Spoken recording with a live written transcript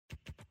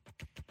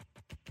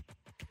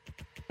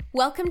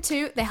Welcome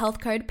to the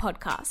Health Code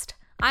Podcast.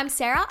 I'm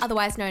Sarah,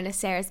 otherwise known as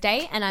Sarah's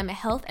Day, and I'm a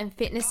health and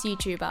fitness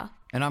YouTuber.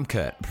 And I'm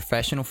Kurt,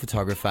 professional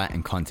photographer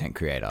and content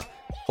creator,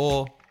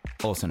 or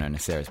also known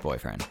as Sarah's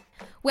boyfriend.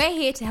 We're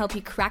here to help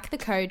you crack the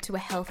code to a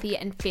healthy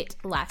and fit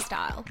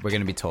lifestyle. We're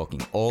going to be talking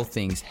all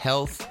things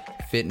health,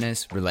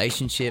 fitness,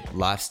 relationship,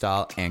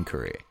 lifestyle, and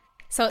career.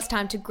 So it's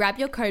time to grab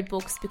your code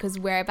books because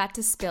we're about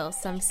to spill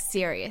some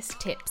serious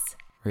tips.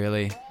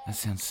 Really? That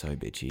sounds so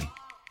bitchy.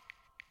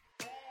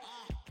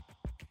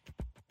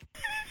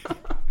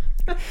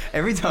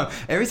 Every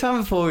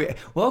time before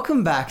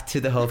welcome back to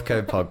the Health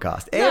Code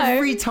Podcast.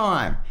 Every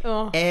time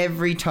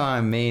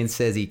me and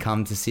Cezzy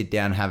come to sit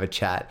down and have a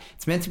chat,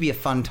 it's meant to be a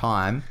fun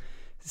time.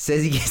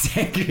 Cezzy gets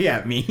angry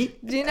at me.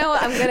 Do you know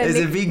what I'm going to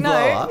There's a big blow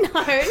up.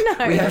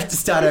 No. We have to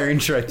start our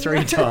intro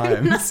three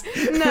times.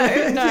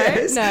 No.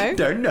 No.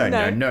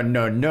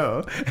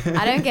 No.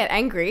 I don't get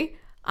angry.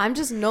 I'm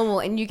just normal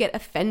and you get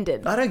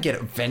offended. I don't get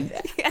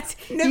offended. Yes.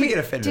 Never get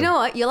offended. Do you know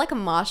what? You're like a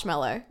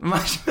marshmallow.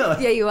 Marshmallow?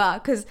 Yeah, you are.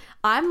 Because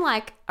I'm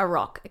like a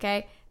rock,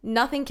 okay?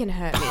 Nothing can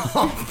hurt me.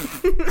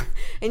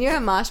 And you're a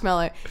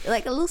marshmallow. You're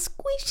like a little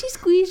squishy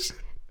squish.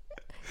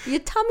 Your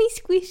tummy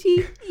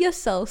squishy. Your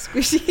soul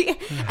squishy.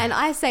 And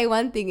I say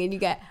one thing and you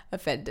get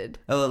offended.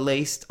 Well, at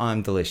least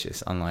I'm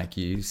delicious, unlike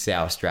you,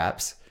 sour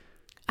straps.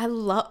 I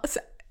love...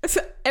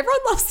 Everyone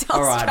loves sour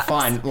All right, straps.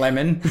 fine.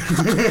 Lemon. You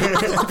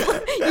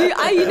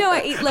know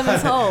I eat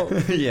lemons whole.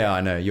 Yeah,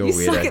 I know. You're You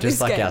suck weirdo. at Just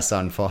this like game. our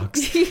son,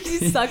 Fox. You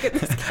just suck at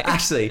this game.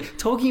 Actually,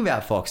 talking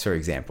about Fox, for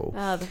example.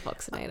 Oh, the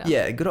Foxinator.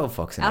 Yeah, good old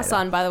Foxinator. Our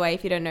son, by the way,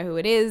 if you don't know who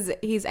it is,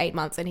 he's 8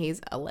 months and he's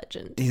a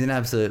legend. He's an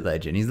absolute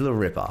legend. He's a little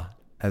ripper,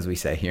 as we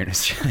say here in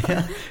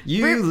Australia.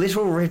 You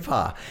little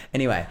ripper.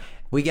 Anyway,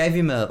 we gave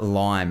him a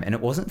lime, and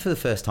it wasn't for the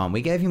first time.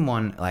 We gave him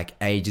one like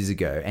ages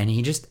ago, and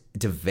he just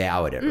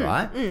devoured it,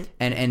 right?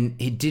 And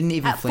he didn't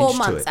even flinch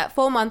to it. At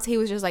 4 months, he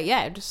was just like,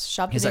 yeah, just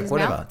shoved He's it in like, his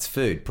whatever, mouth. it's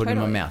food. Put it in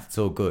my mouth. It's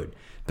all good.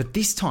 But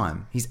this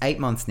time, he's 8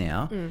 months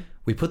now.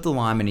 We put the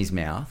lime in his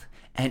mouth,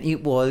 and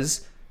it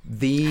was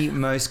the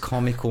most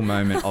comical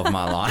moment of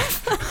my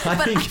life. I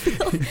think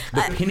the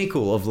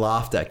pinnacle of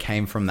laughter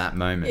came from that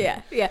moment.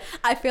 Yeah.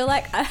 I feel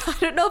like, I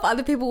don't know if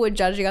other people were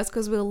judging us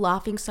because we were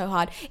laughing so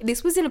hard.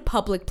 This was in a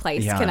public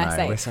place, Yeah, can I I know.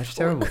 say? We're such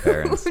terrible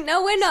parents.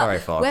 No, we're not. Sorry,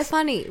 Fox. We're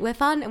funny. We're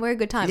fun and we're a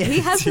good time. Yeah. He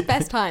has the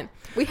best time.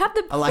 We have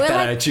the... I like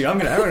that attitude. I'm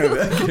gonna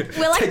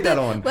take that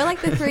on. We're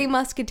like the Three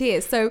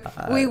Musketeers. So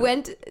we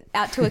went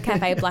out to a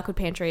cafe, Blackwood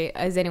Pantry.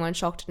 Is anyone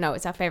shocked? No,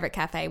 it's our favourite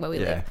cafe where we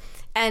live.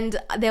 And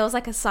there was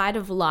like a side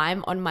of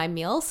lime on my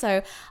meal.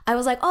 So I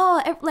was like,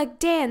 like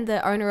Dan,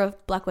 the owner of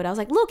Blackwood, I was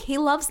like, look, he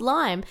loves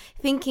lime.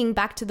 Thinking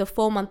back to the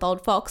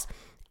 4-month-old Fox,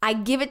 I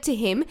give it to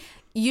him.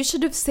 You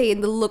should have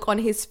seen the look on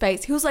his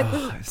face. He was like,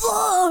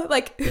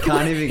 like You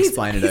can't even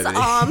explain it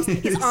over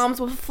His arms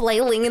were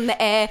flailing in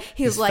the air.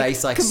 He was His like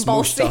face like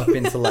convulsing. smooshed up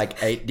into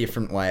like 8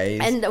 different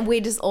ways. And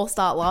we just all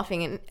start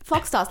laughing and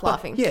Fox starts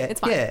laughing. Yeah, it's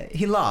fine. Yeah,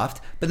 he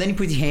laughed, but then he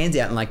put his hands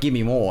out and like, give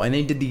me more. And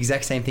then he did the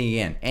exact same thing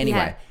again.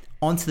 Anyway,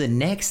 on to the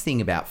next thing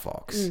about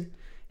Fox.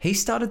 He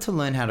started to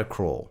learn how to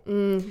crawl.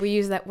 We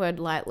use that word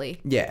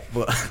lightly. Yeah,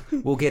 well,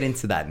 we'll get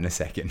into that in a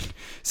second.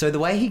 So the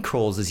way he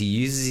crawls is he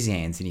uses his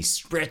hands and he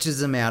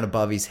stretches them out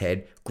above his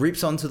head,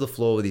 grips onto the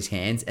floor with his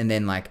hands, and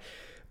then like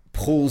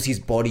pulls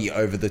his body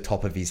over the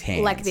top of his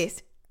hands. Like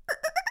this.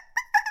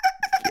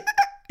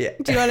 Yeah.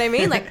 Do you know what I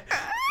mean?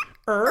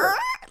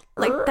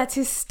 Like that's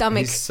his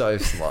stomach. He's so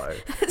slow.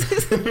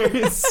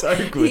 He's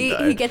so good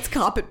though. He gets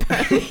carpet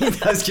burn. He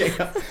does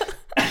get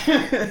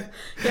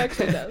He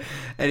actually does.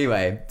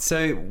 Anyway,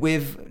 so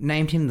we've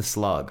named him the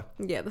Slug.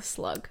 Yeah, the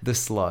slug. The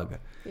Slug.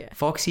 Yeah.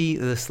 Foxy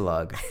the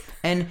Slug.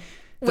 And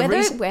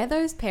We're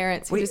those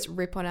parents who just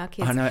rip on our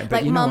kids. I know, but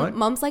like you know what?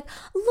 Mum's like,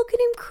 look at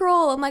him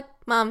crawl. I'm like,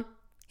 Mum,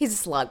 he's a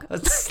slug.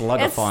 That's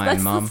slugifying,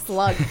 that's Mum. the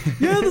slug.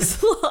 You're the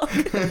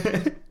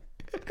slug.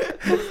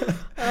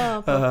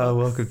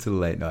 Welcome to the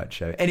late night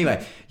show.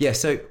 Anyway, yeah,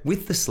 so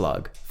with the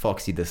Slug,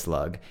 Foxy the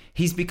Slug,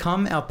 he's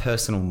become our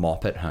personal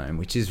mop at home,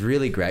 which is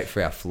really great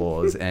for our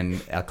floors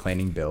and our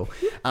cleaning bill.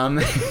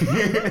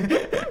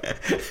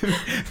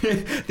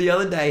 The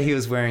other day he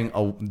was wearing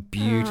a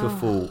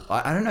beautiful,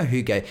 I don't know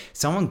who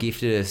someone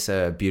gifted us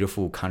a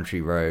beautiful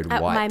Country Road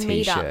At white my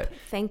t-shirt. meetup.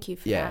 Thank you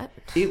for Yeah,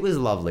 that. it was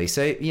lovely.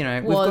 So, you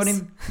know, we've got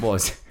him,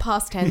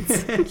 Past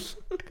tense.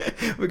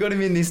 we got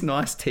him in this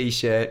nice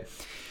t-shirt.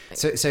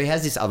 So he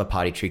has this other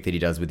party trick that he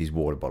does with his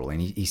water bottle, and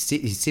he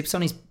sips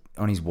on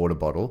his water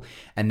bottle,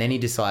 and then he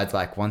decides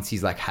like once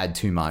he's like had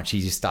too much,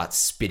 he just starts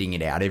spitting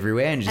it out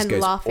everywhere and just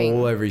goes laughing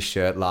all over his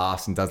shirt,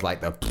 laughs and does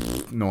like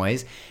the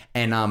noise.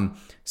 And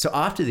so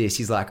after this,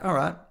 he's like, all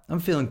right, I'm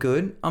feeling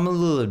good. I'm a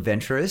little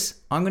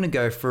adventurous. I'm gonna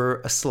go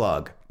for a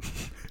slug.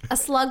 A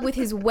slug with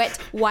his wet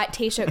white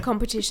t-shirt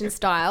competition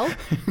style.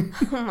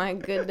 Oh my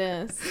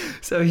goodness.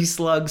 So he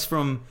slugs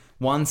from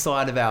one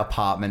side of our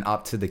apartment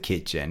up to the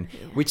kitchen,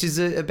 which is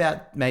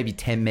about maybe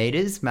 10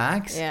 meters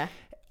max. Yeah.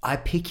 I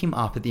pick him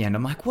up at the end.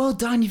 I'm like, well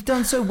done. You've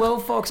done so well,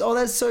 Fox. Oh,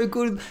 that's so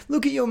good.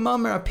 Look at your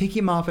mum. And I pick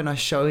him up and I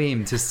show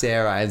him to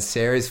Sarah, and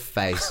Sarah's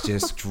face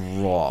just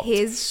dropped.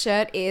 His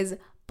shirt is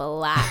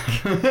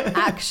black.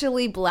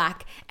 Actually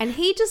black. And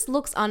he just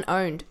looks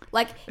unowned.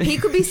 Like, he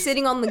could be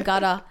sitting on the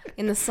gutter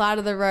in the side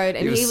of the road.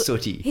 And he was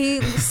sooty. He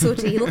was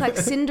sooty. He looked like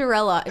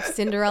Cinderella if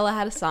Cinderella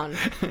had a son.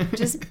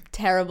 Just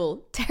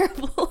terrible.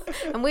 Terrible.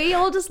 And we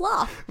all just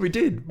laughed. We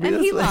did. And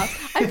he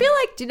laughed. I feel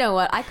like, do you know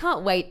what? I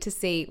can't wait to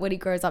see what he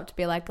grows up to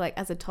be like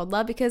as a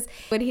toddler, because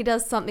when he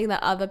does something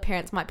that other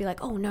parents might be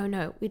like, oh,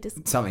 no, we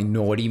just... Something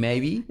naughty,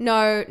 maybe?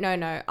 No.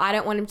 I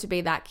don't want him to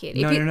be that kid.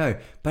 No.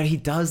 But he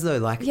does, though.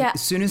 Like,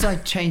 as soon as I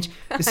change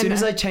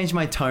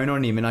my tone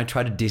on him and I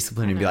try to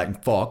discipline him and be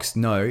like, Fox,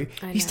 no,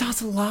 he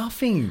starts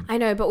laughing. I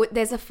know, but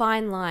there's a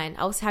fine line.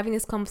 I was having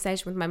this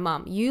conversation with my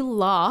mum. You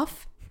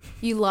laugh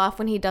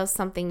when he does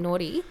something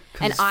naughty,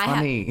 and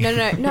funny.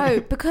 No,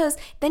 because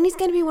then he's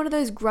going to be one of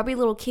those grubby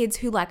little kids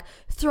who like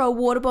throw a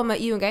water bomb at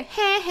you and go,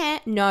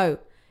 ha. No,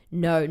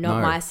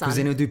 not my son. Because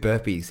then he'll do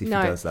burpees if he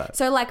does that.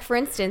 So like, for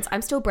instance,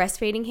 I'm still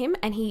breastfeeding him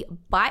and he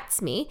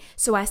bites me.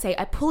 So I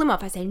pull him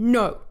up. I say,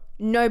 no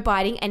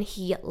biting. And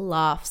he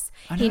laughs.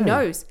 He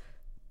knows.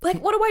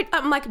 Like, what do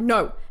I'm like,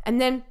 no. And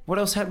then... What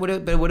else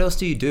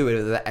do you do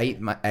with the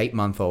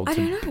 8-month-old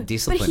to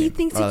discipline him? But he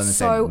thinks it's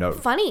so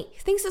funny. He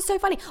thinks it's so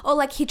funny. Or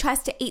like, he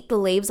tries to eat the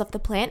leaves off the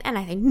plant and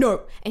I think,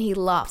 no. And he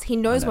laughs. He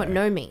knows what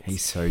no means.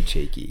 He's so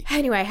cheeky.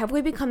 Anyway, have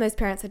we become those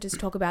parents that just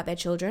talk about their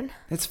children?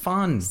 It's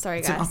fun. Sorry,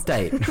 it's guys.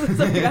 It's an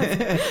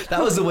update.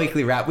 That was the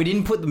weekly wrap. We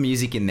didn't put the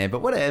music in there,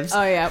 but whatevs.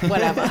 Oh yeah,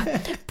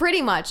 whatever.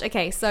 Pretty much.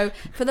 Okay, so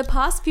for the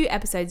past few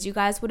episodes, you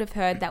guys would have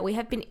heard that we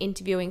have been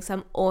interviewing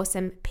some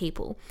awesome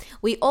people.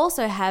 We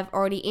also have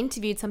already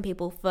interviewed some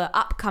people for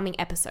upcoming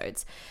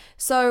episodes.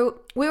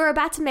 So we were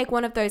about to make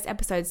one of those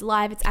episodes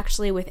live. It's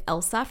actually with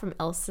Elsa from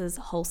Elsa's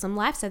Wholesome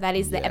Life. So that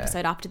is the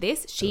episode after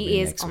this. She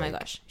is, oh my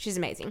gosh, she's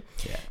amazing.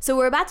 Yeah. So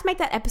we're about to make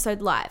that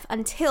episode live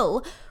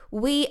until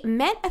we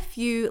met a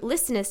few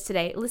listeners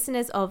today,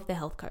 listeners of The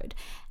Health Code.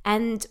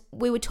 And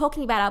we were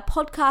talking about our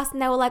podcast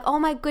and they were like, oh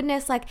my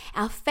goodness, like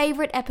our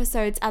favorite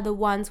episodes are the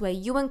ones where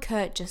you and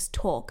Kurt just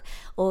talk,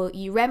 or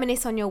you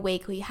reminisce on your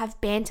week, or you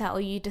have banter,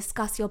 or you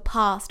discuss your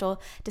past, or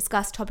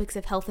discuss topics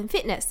of health and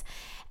fitness.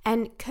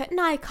 And Kurt and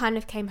I kind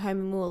of came home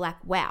and we were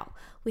like, wow,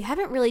 we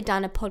haven't really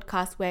done a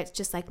podcast where it's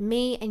just like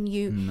me and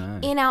you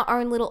in our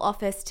own little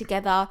office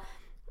together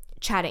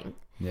chatting.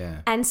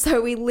 Yeah. And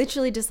so we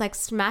literally just like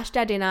smashed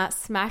our dinner,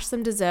 smashed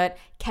some dessert,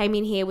 came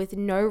in here with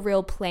no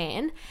real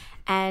plan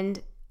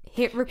and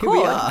hit record.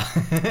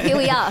 Here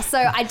we are. So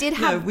I did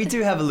have... No, we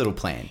do have a little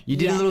plan. You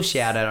did a little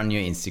shout out on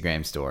your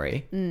Instagram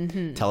story.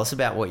 Mm-hmm. Tell us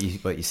about what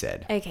you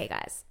said. Okay,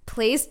 guys.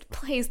 Please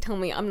tell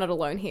me I'm not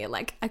alone here.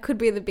 Like, I could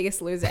be the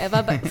biggest loser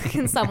ever, but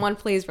can someone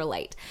please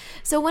relate?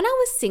 So when I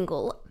was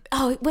single...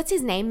 Oh, what's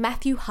his name?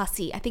 Matthew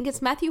Hussey. I think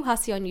it's Matthew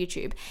Hussey on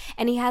YouTube.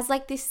 And he has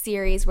like this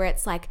series where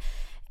it's like...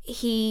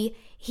 He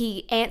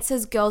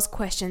answers girls'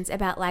 questions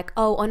about like,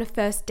 oh, on a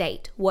first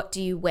date, what do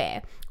you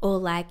wear? Or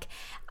like,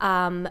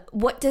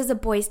 what does a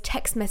boy's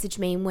text message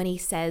mean when he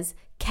says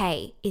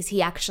K? Is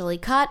he actually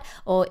cut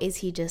or is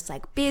he just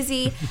like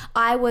busy?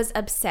 I was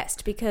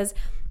obsessed because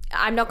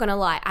I'm not going to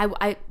lie.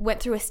 I went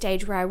through a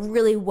stage where I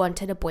really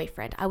wanted a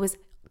boyfriend. I was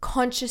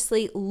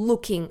consciously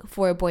looking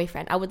for a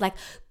boyfriend. I would like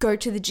go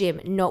to the gym,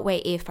 not wear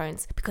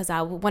earphones because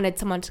I wanted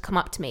someone to come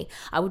up to me.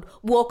 I would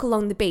walk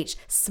along the beach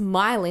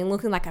smiling,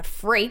 looking like a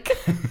freak,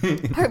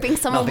 hoping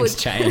someone Nothing's would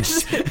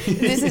changed. But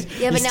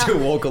you now still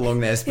walk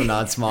along the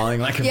Esplanade smiling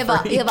like a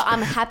freak. But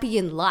I'm happy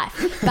in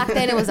life. Back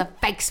then it was a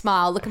fake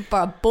smile looking for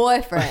a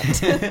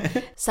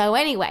boyfriend. So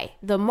anyway,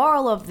 the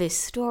moral of this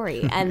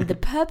story and the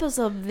purpose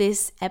of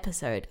this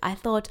episode, I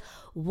thought,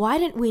 why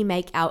don't we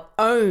make our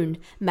own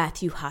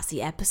Matthew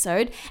Hussey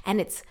episode?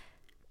 And it's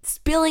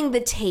spilling the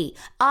tea,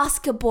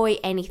 ask a boy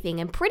anything.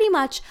 And pretty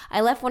much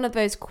I left one of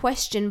those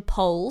question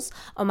polls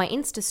on my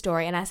Insta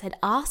story and I said,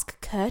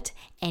 ask Kurt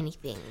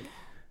anything.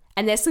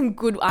 And there's some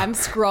good, I'm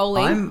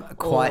scrolling. I'm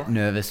quite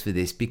nervous for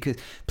this because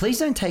please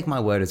don't take my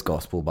word as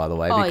gospel, by the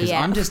way, because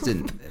I'm just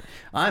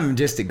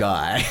a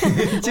guy.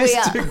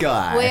 A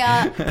guy. We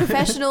are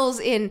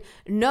professionals in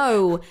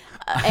no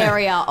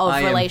area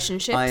of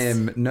relationships. I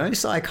am no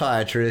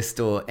psychiatrist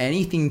or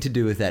anything to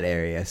do with that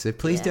area. So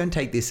please don't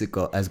take this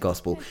as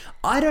gospel.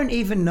 I don't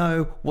even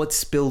know what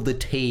spill the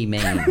tea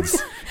means.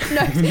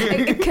 No,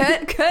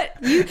 Kurt,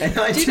 you... And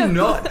I do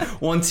not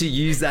want to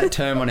use that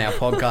term on our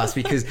podcast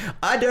because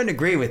I don't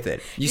agree with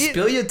it. You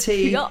spill your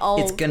tea,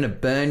 it's going to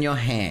burn your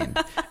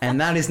hand.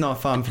 And that is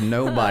not fun for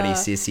nobody,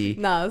 sissy.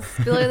 No,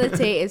 spilling the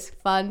tea is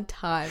fun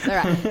times. All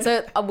right.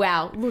 So,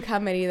 wow, look how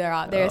many there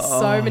are. There are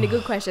so many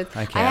good questions.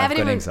 Okay, I've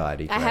got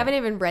anxiety. I haven't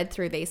even read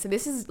through these. So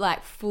this is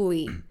like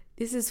fully,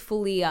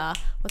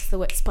 what's the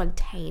word?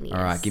 Spontaneous.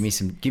 All right, give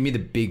me the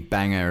big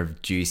banger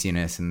of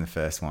juiciness in the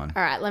first one.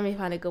 All right, let me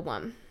find a good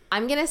one.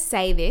 I'm going to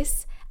say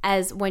this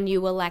as when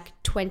you were like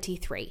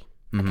 23.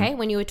 Okay,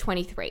 when you were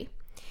 23.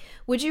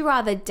 Would you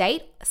rather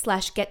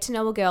date/get to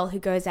know a girl who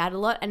goes out a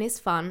lot and is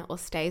fun or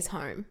stays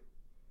home?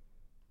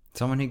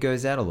 Someone who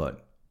goes out a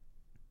lot.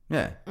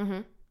 Yeah. Mm-hmm.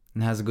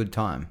 And has a good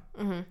time.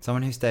 Mm-hmm.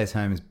 Someone who stays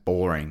home is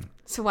boring.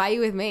 So why are you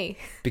with me?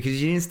 Because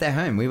you didn't stay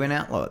home. We went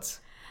out lots.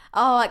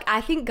 Oh, like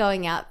I think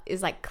going out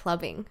is like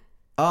clubbing.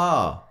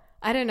 Oh.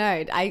 I don't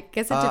know. I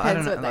guess it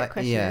depends what that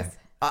question is.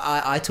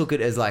 I took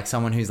it as like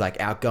someone who's like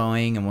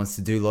outgoing and wants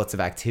to do lots of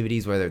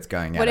activities, whether it's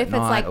going out at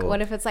night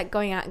what if it's like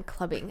going out and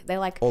clubbing? They're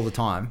like all the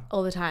time.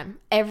 All the time.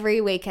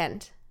 Every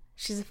weekend.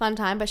 She's a fun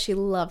time, but she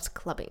loves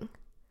clubbing.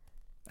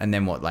 And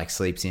then what, like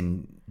sleeps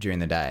in during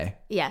the day?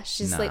 Yeah,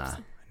 she sleeps.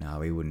 No,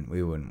 we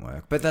wouldn't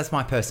work. But that's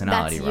my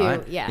personality, that's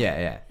right? You, yeah.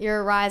 Yeah. You're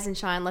a rise and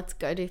shine. Let's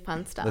go do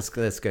fun stuff.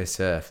 Let's go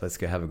surf. Let's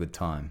go have a good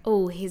time.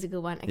 Oh, here's a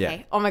good one. Okay.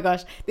 Yeah. Oh my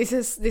gosh.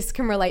 This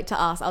can relate to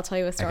us. I'll tell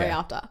you a story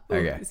after. Ooh,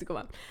 okay. This is a good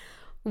one.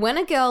 When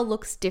a girl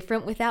looks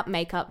different without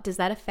makeup, does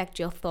that affect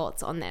your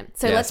thoughts on them?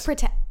 So let's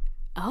pretend.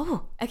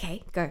 Oh,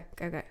 okay. Go.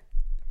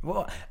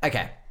 Well,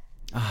 okay.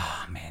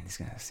 Oh man, this is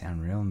gonna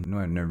sound real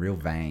no real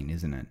vain,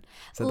 isn't it?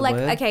 Is that like,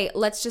 the word? okay,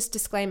 let's just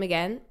disclaim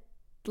again.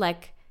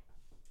 Like,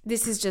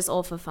 this is just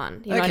all for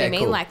fun. You know what I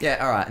mean? Cool. Like, yeah,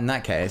 all right. In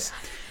that case,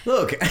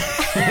 look,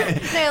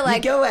 no,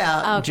 like, you go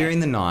out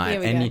during the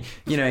night, and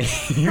you know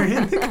you're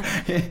in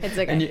the, it's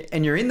okay.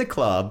 and you're in the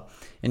club,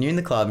 and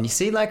you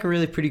see like a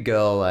really pretty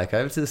girl like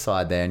over to the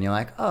side there, and you're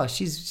like, oh,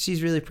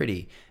 she's really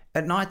pretty.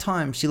 At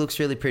nighttime, she looks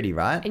really pretty,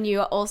 right? And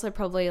you are also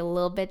probably a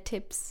little bit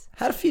tips.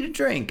 Had a few to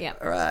drink. Yeah.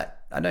 All right.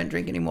 I don't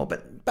drink anymore,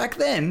 but back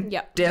then,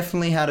 yep.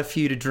 definitely had a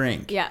few to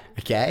drink. Yeah.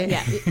 Okay?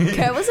 Yeah.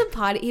 Kurt was a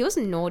party. He was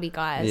naughty,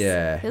 guys.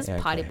 Yeah. He was a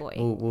party boy.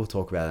 We'll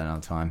talk about that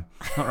another time.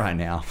 Not right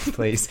now,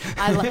 please.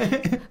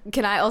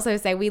 Can I also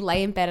say we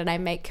lay in bed and I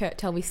make Kurt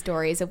tell me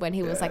stories of when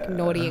he was like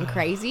naughty and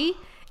crazy.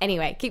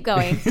 Anyway, keep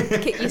going.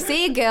 You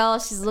see a girl,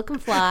 she's looking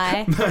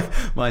fly.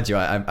 Mind you,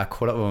 I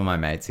caught up with one of my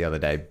mates the other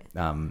day,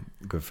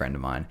 good friend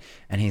of mine,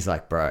 and he's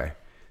like, bro,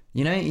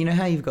 you know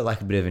how you've got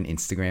like a bit of an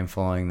Instagram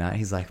following that?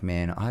 He's like,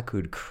 man, I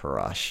could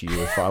crush you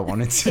if I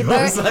wanted to.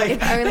 I was like,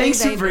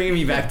 thanks for bringing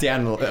me back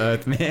down to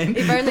earth, man.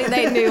 If only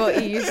they knew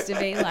what you used to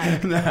be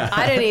like. Nah.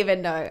 I don't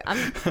even know.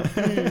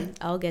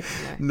 I'll get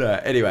to know. No,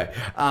 anyway,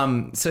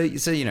 so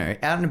you know,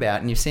 out and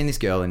about, and you've seen this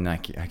girl, and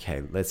like,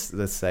 okay,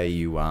 let's say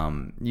you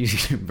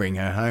bring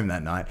her home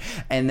that night,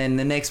 and then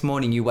the next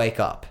morning you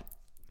wake up,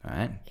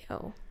 right?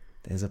 Yo.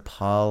 There's a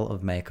pile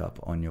of makeup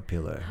on your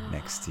pillow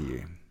next to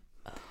you.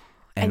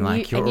 And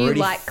like you, you're already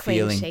like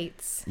feeling, clean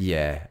sheets.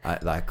 Yeah, I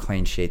like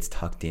clean sheets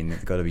tucked in.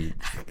 It's got to be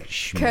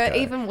schmicko. Kurt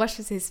even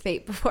washes his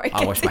feet before he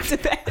gets into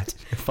bed.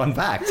 Fun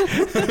fact.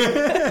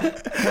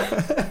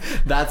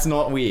 That's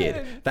not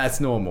weird. That's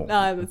normal.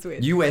 No, that's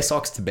weird. You wear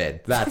socks to bed.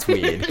 That's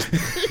weird.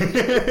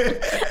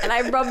 And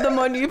I rub them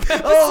on you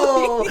personally.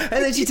 Oh,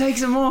 and then she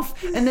takes them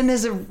off, and then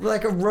there's a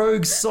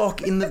rogue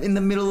sock in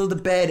the middle of the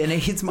bed, and it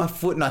hits my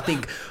foot, and I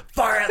think,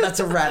 far out,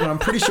 that's a rat. And I'm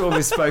pretty sure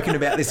we've spoken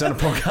about this on a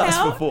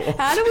podcast before.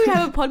 How do we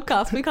have a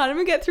podcast? We can't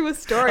even get through a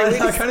story. I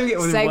can't even get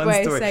with one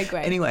story.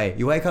 Segue. Anyway,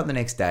 you wake up the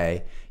next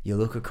day, you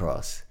look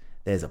across,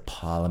 there's a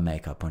pile of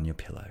makeup on your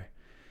pillow.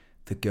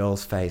 The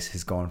girl's face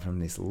has gone from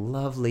this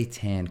lovely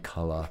tan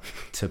colour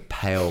to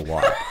pale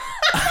white.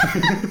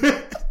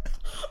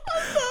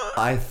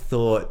 I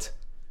thought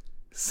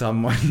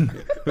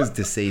someone was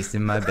deceased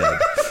in my bed.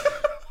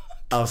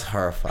 I was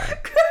horrified.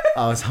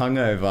 I was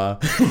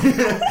hungover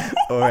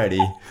already.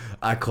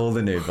 I called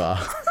an Uber.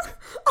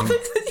 You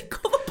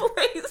call the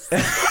police.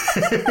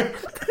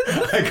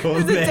 I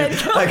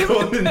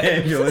called an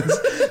ambulance.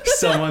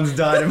 Someone's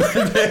died in my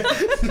bed.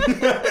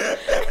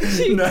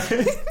 No.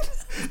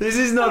 This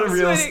is not a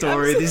real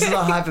story. This is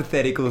a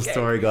hypothetical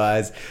story,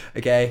 guys.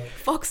 Okay.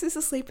 Fox is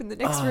asleep in the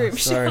next room.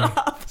 Sorry. Shut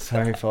up.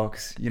 Sorry,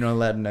 Fox. You're not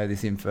allowed to know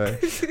this info.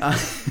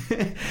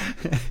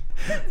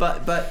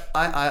 But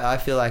I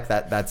feel like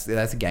that's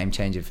a game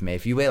changer for me.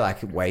 If you wear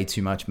like way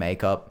too much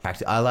makeup,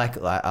 I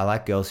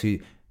like girls who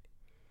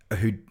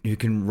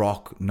can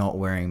rock not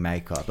wearing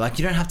makeup. Like,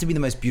 you don't have to be the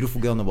most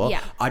beautiful girl in the world.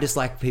 Yeah. I just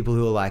like people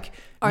who are like,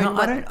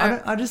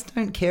 I just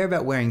don't care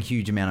about wearing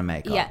huge amount of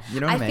makeup. Yeah. You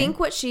know what I mean? I think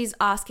what she's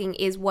asking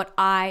is what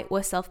I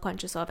was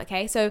self-conscious of,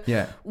 okay? So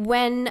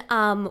when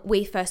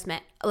we first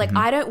met, like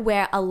I don't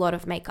wear a lot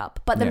of makeup,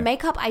 but the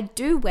makeup I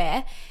do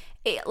wear,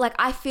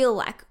 I feel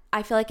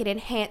like it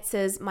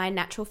enhances my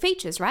natural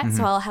features, right? Mm-hmm.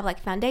 So I'll have like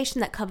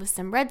foundation that covers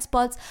some red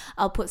spots.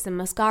 I'll put some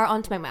mascara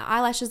on to make my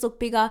eyelashes look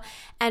bigger.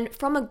 And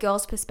from a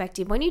girl's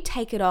perspective, when you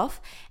take it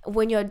off,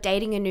 when you're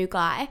dating a new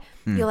guy,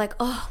 you're like,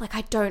 oh, like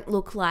I don't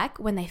look like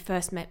when they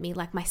first met me.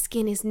 Like my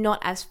skin is not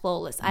as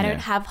flawless. I don't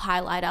have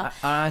highlighter.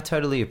 I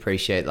totally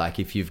appreciate like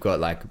if you've got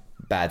like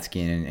bad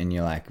skin and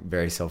you're like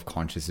very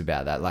self-conscious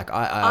about that. Like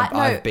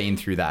I've been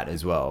through that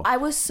as well. I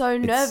was so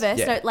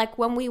nervous. So like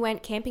when we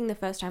went camping the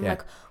first time,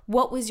 like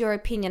what was your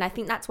opinion? I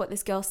think that's what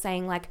this girl's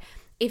saying. Like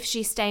if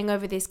she's staying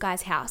over this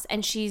guy's house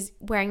and she's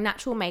wearing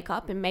natural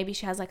makeup and maybe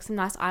she has like some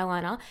nice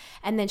eyeliner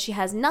and then she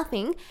has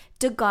nothing,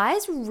 do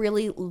guys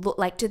really look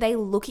like, do they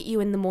look at you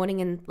in the morning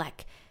and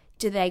like,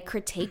 do they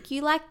critique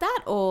you like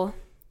that or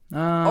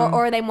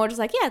are they more just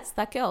like, yeah, it's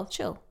that girl,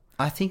 chill?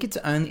 I think it's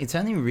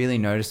only really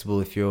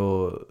noticeable if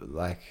you're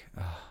like,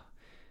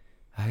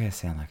 I gotta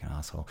sound like an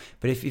asshole,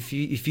 but if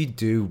you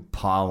do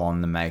pile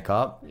on the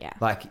makeup,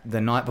 like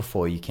the night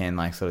before, you can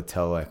like sort of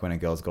tell like when a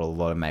girl's got a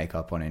lot of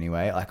makeup on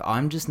anyway. Like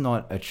I'm just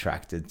not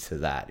attracted to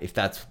that. If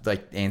that's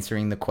like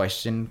answering the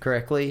question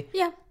correctly.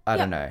 Yeah. I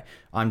don't know.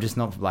 I'm just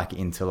not like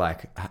into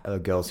like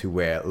girls who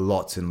wear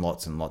lots and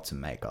lots and lots of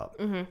makeup.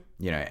 Mm-hmm.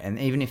 You know, and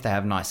even if they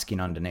have nice skin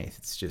underneath,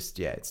 it's just,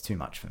 it's too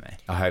much for me.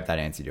 I hope that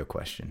answered your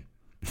question.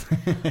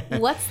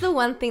 What's the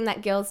one thing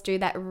that girls do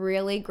that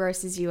really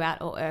grosses you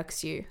out or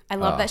irks you? I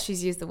love that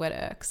she's used the word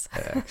irks.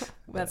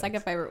 That's like a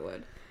favorite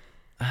word.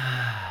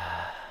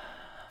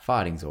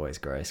 Fighting's always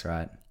gross,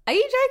 right? Are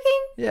you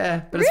joking?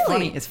 Yeah, but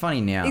Really? It's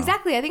funny now.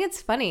 Exactly. I think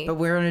it's funny. But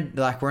we're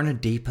on a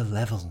deeper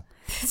level.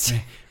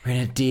 We're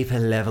in a deeper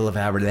level of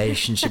our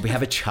relationship. We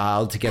have a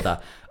child together.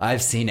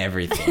 I've seen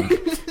everything,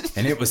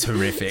 and it was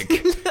horrific.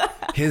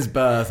 His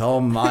birth, oh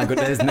my god,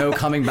 there's no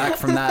coming back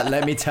from that,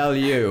 let me tell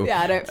you.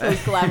 Yeah, I don't feel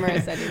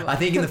glamorous anymore. I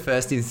think in the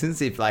first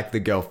instance, if like the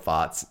girl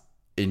farts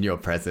in your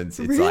presence,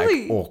 it's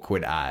Really? like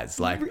awkward as.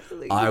 Like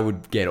Really? I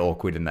would get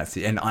awkward in that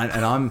situation.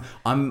 And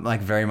I'm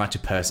like very much a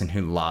person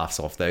who laughs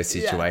off those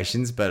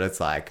situations, but it's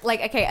like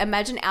okay,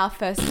 imagine our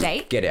first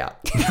date. get out.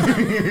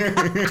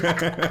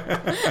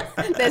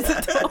 There's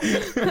a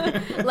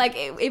door. Like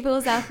if it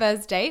was our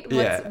first date,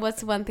 Yeah.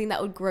 what's one thing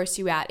that would gross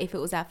you out if it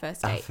was our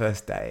first Our date?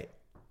 first date.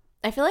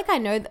 I feel like I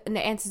know the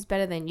answers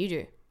better than you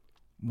do.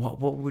 What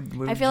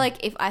would I feel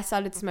like if I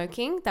started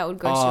smoking, that would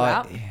gross you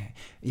out.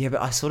 Yeah,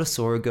 but I sort of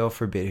saw a girl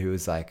for a bit who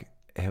was like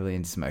heavily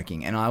into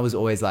smoking, and I was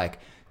always like,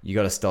 you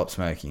got to stop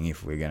smoking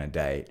if we're going to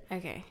date.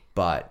 Okay.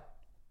 But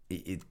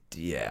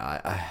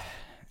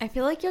I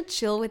feel like you're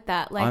chill with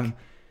that. Like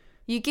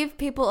you give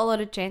people a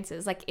lot of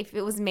chances. Like if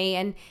it was me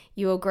and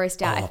you were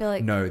grossed out, I feel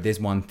like... No,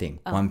 there's one thing.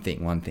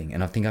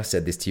 And I think I've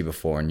said this to you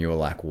before, and you were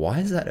like,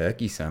 why does that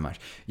irk you so much?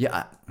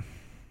 Yeah.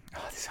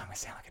 This time I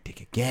sound like a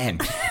dick again.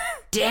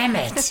 Damn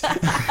it.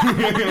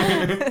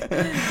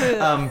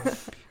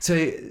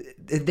 So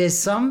there's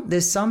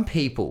some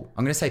people,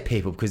 I'm going to say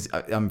people because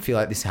I feel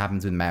like this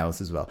happens with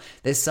males as well.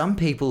 There's some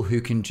people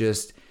who can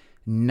just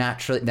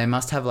naturally, they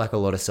must have like a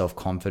lot of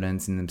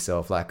self-confidence in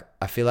themselves. Like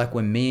I feel like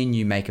when me and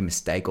you make a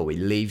mistake or we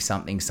leave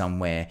something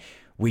somewhere,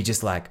 we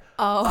just like,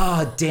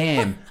 oh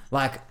damn,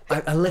 like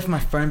I left my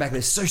phone back there.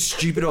 It's so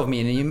stupid of me.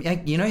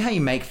 And you know how you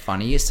make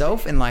fun of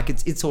yourself and like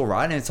it's all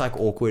right and it's like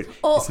awkward.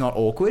 It's not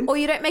awkward. Or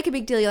you don't make a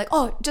big deal. You're like,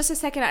 oh, just a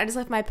second, I just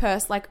left my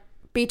purse. Like,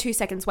 be 2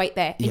 seconds, wait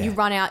there. And you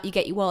run out, you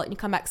get your wallet and you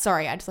come back.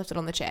 Sorry, I just left it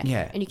on the chair.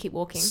 Yeah. And you keep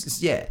walking.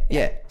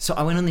 Yeah. So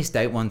I went on this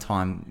date one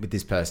time with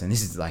this person.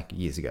 This is like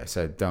years ago,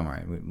 so don't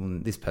worry.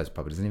 This person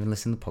probably doesn't even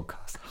listen to the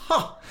podcast.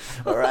 Ha!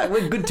 All right,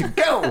 we're good to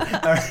go. All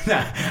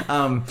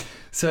right,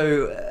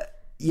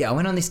 yeah, I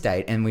went on this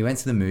date and we went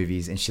to the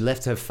movies and she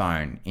left her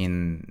phone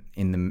in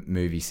the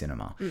movie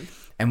cinema.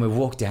 And we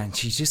walked out and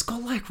she just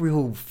got like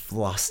real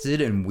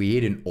flustered and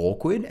weird and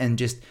awkward and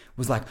just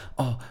was like,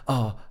 oh,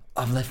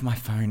 I've left my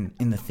phone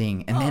in the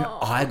thing. And then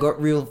I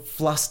got real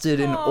flustered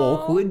and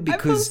awkward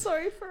because... I feel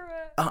sorry for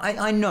her.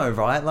 I know,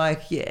 right?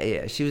 Like,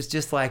 yeah. She was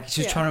just like,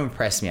 she was trying to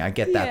impress me. I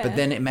get that. Yeah. But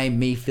then it made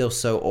me feel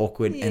so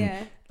awkward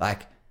and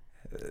like,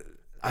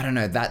 I don't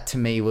know, that to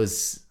me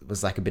was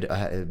like a bit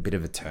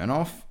of a turn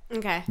off.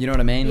 Okay. You know what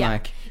I mean? Yeah.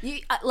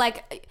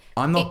 Like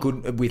I'm not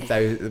good with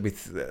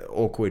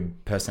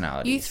awkward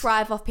personalities. You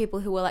thrive off people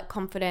who are like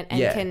confident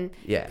and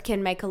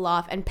can make a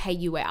laugh and pay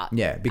you out.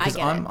 Yeah, because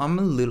I'm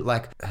a little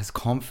like as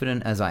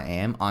confident as I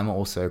am, I'm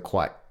also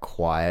quite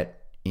quiet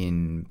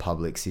in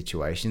public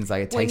situations.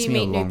 Like it takes me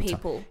a long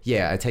time.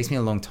 Yeah, it takes me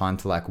a long time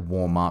to like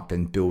warm up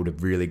and build a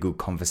really good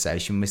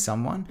conversation with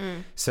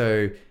someone.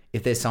 So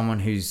if there's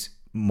someone who's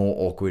more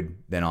awkward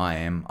than I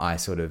am, I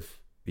sort of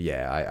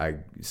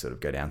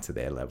go down to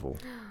their level.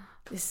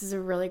 This is a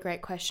really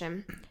great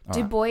question.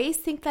 Do boys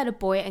think that a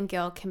boy and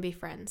girl can be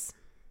friends?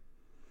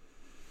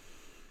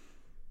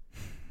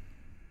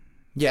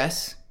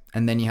 Yes.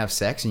 And then you have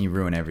sex and you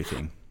ruin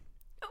everything.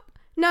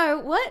 No,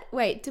 what?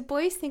 Wait, do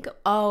boys think...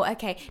 Oh,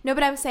 okay. No,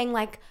 but I'm saying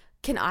like,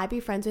 can I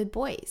be friends with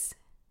boys?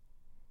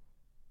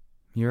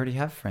 You already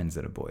have friends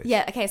that are boys.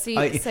 Yeah, okay.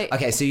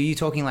 So you're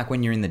talking like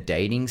when you're in the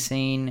dating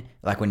scene,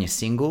 like when you're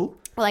single?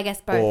 Well, I guess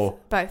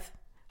both. Both.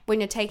 When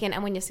you're taken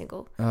and when you're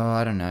single. Oh,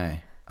 I don't know.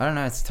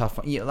 It's a tough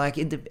one. Yeah, like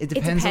it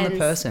depends on the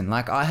person.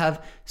 Like I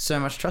have so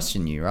much trust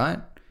in you, right?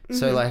 Mm-hmm.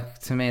 So like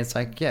to me, it's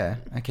like, yeah,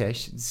 okay,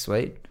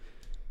 sweet.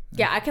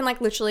 Yeah, I can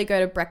like literally go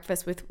to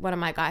breakfast with one of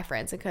my guy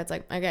friends and Kurt's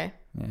like, okay.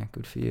 Yeah,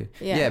 good for you.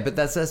 Yeah, but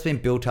that's been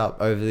built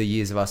up over the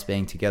years of us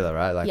being together,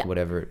 right? Like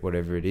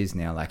whatever it is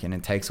now, like, and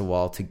it takes a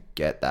while to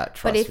get that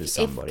trust with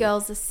somebody. But if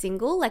girls are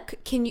single,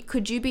 like,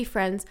 could you be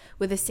friends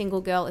with a single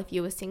girl if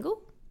you were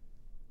single?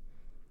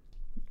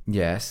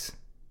 Yes.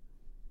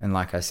 And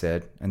like I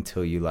said,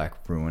 until you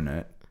like ruin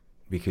it,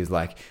 because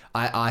like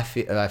I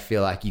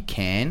feel like you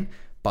can,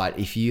 but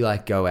if you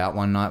like go out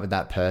one night with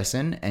that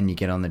person and you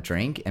get on the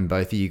drink and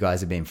both of you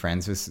guys have been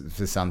friends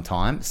for some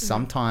time,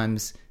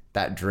 sometimes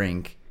that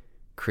drink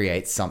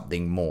creates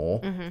something more.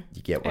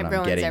 You get what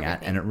I'm getting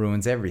at, and it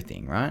ruins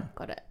everything, right?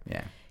 Got it.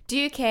 Yeah. Do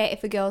you care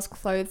if a girl's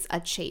clothes are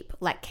cheap,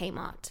 like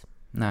Kmart?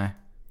 No.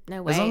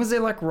 No way. As long as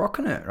they're like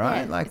rocking it,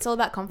 right? Yeah, like it's all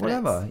about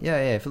confidence. Whatever. Yeah.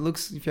 If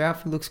your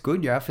outfit looks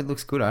good, your outfit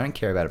looks good. I don't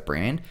care about a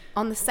brand.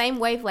 On the same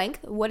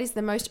wavelength, what is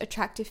the most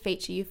attractive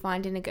feature you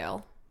find in a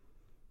girl?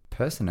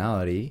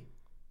 Personality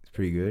is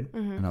pretty good,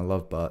 and I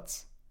love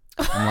butts.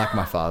 I'm like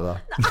my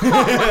father. No,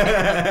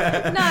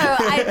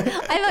 I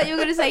thought you were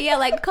going to say, yeah,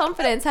 like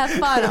confidence, have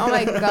fun. Oh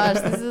my gosh,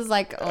 this is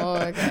like, oh,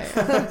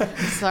 okay.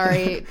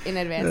 Sorry in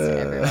advance to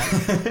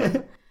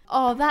everyone.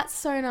 Oh, that's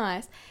so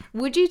nice.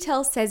 Would you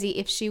tell Cezi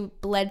if she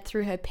bled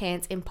through her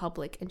pants in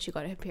public and she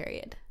got her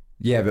period?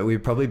 Yeah, but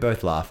we'd probably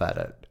both laugh at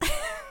it.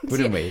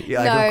 Wouldn't we?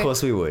 Like, No. of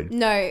course we would.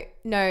 No.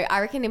 I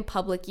reckon in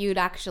public you'd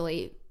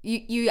actually...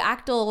 You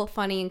act all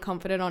funny and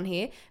confident on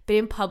here, but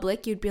in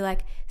public you'd be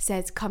like,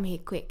 Cez, come here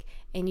quick.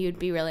 And you'd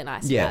be really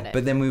nice about it. Yeah,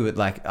 but then we would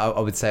like, I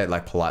would say it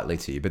like politely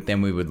to you, but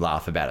then we would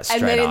laugh about it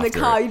straight after. And then in the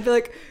car you'd be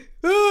like...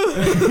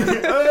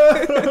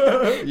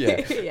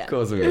 Yeah, of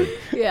course we would.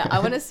 Yeah, I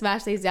want to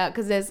smash these out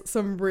because there's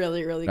some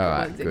really, really good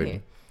ones in good.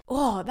 here.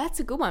 Oh, that's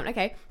a good one.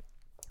 Okay.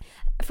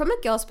 From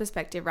a girl's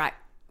perspective, right,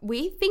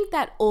 we think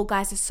that all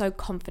guys are so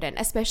confident,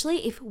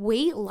 especially if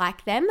we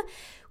like them.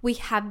 We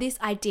have this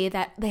idea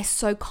that they're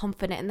so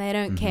confident and they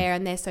don't care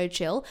and they're so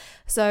chill.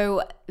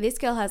 So this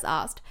girl has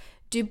asked,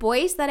 do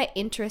boys that are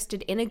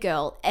interested in a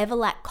girl ever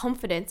lack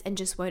confidence and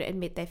just won't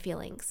admit their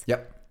feelings?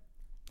 Yep.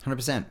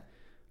 100%.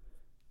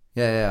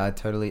 Yeah, I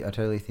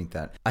totally think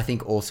that. I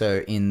think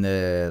also in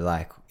the,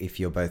 like, if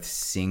you're both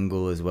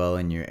single as well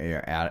and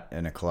you're out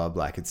in a club,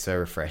 like, it's so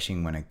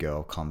refreshing when a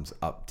girl comes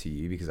up to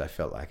you, because I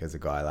felt like as a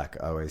guy, like,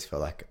 I always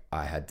felt like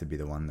I had to be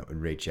the one that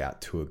would reach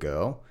out to a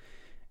girl.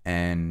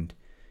 And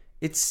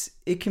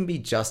it can be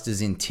just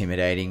as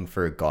intimidating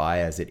for a guy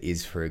as it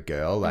is for a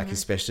girl, like,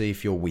 especially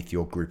if you're with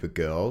your group of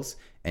girls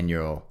and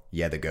you're,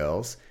 the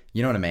girls.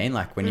 You know what I mean?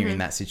 Like when you're in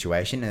that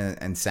situation,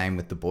 and same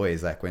with the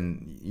boys. Like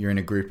when you're in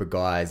a group of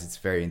guys, it's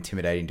very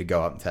intimidating to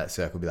go up into that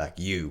circle and be like,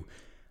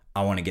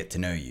 I want to get to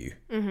know you.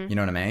 You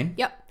know what I mean?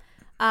 Yep.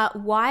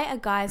 Why are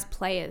guys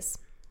players?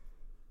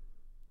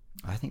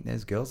 I think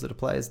there's girls that are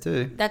players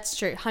too. That's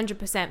true,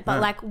 100%.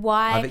 But like,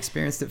 why? I've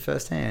experienced it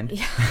firsthand.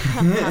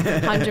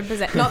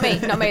 100%. Not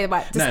me.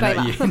 Right?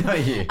 Disclaimer. No,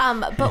 not you.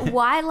 But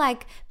why,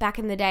 like back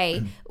in the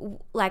day,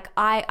 like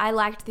I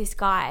liked this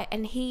guy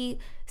and he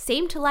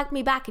seemed to like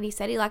me back and he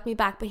said he liked me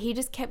back, but he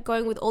just kept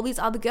going with all these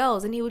other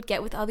girls and he would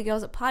get with other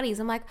girls at parties.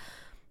 I'm like,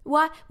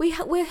 why? We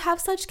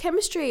have such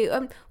chemistry.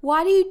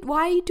 Why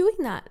are you doing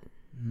that?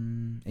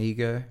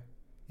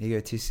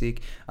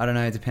 Egotistic. I don't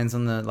know. It depends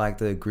on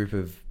the group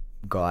of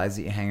guys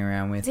that you hang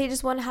around with. Does he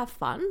just want to have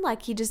fun?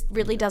 Like he just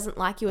really doesn't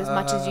like you as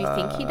much as you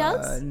think he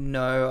does?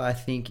 No, I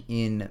think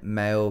in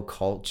male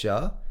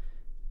culture,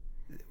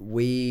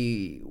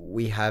 we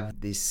have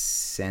this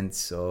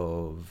sense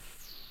of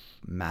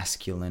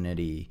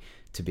masculinity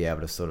to be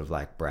able to sort of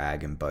like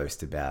brag and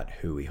boast about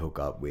who we hook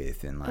up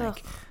with and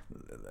like,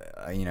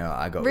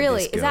 I got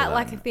really with this girl. Is that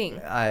like a thing?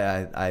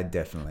 I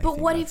definitely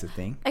think that's a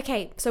thing.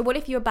 Okay, so what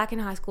if you're back in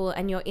high school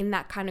and you're in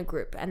that kind of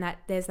group and that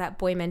there's that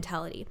boy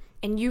mentality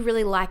and you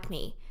really like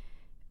me?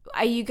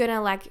 Are you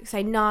gonna like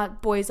say, nah,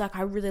 boys, like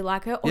I really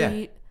like her?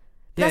 Or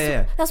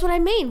that's what I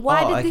mean.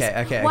 Why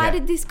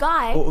did this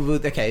guy? Well,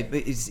 okay,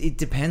 but it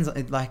depends.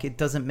 Like it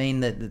doesn't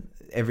mean that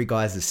every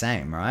guy's the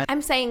same, right?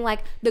 I'm saying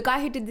like the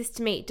guy who did this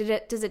to me,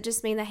 does it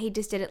just mean that he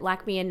just didn't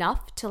like me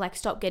enough to like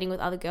stop getting with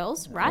other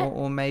girls, right?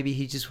 Or maybe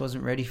he just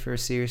wasn't ready for a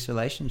serious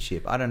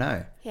relationship. I don't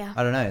know. Yeah.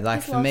 I don't know.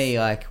 Like for me,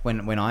 like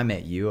when I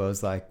met you, I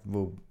was like,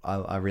 well,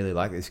 I really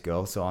like this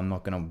girl, so I'm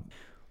not going to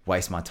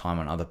waste my time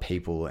on other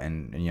people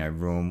and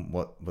ruin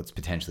what's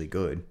potentially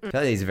good. So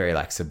that is very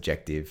like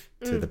subjective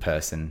to the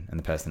person and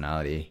the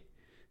personality.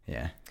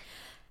 Yeah.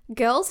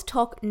 Girls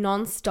talk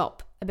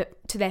non-stop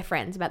to their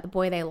friends about the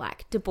boy they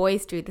like. Do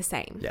boys do the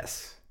same?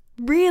 Yes.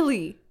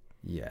 Really?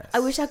 Yes. I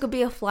wish I could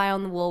be a fly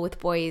on the wall with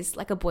boys,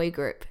 like a boy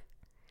group.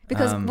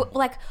 Because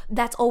like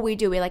that's all we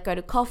do. We like go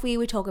to coffee,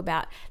 we talk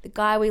about the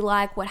guy we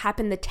like, what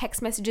happened, the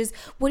text messages.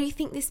 What do you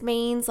think this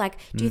means? Like,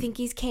 do you think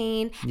he's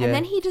keen? Yeah. And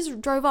then he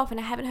just drove off and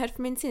I haven't heard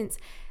from him since.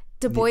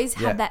 Do boys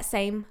have that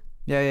same?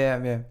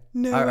 Yeah.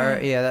 No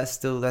way. Yeah, that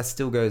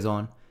still goes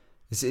on.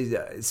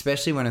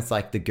 Especially when it's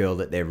like the girl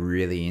that they're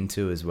really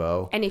into as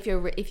well. And if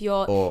you're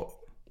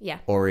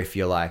or if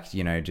you're like,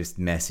 just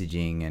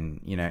messaging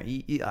and,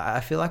 I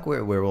feel like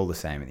we're all the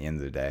same at the end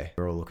of the day.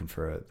 We're all looking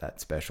for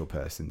that special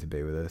person to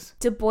be with us.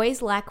 Do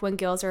boys like when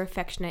girls are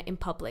affectionate in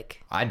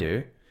public? I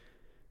do.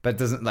 But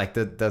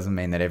that doesn't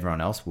mean that everyone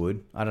else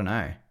would. I don't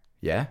know.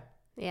 Yeah?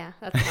 Yeah,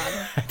 that's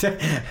hard.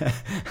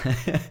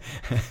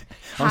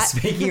 I'm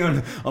speaking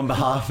on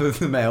behalf of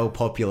the male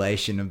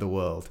population of the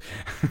world.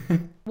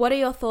 What are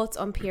your thoughts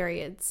on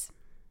periods?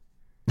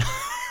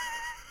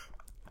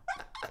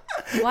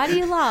 Why do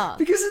you laugh?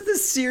 Because of the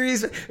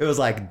serious... It was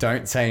like,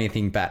 don't say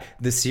anything bad.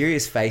 The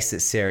serious face that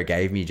Sarah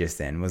gave me just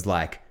then was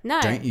like, no,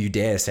 don't you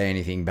dare say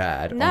anything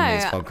bad on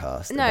this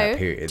podcast about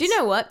periods. Do you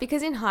know what?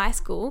 Because in high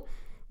school,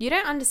 you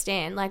don't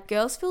understand. Like,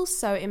 girls feel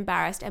so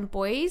embarrassed and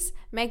boys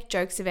make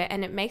jokes of it,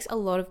 and it makes a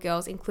lot of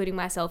girls, including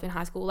myself in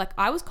high school, like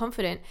I was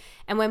confident.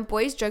 And when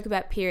boys joke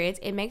about periods,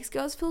 it makes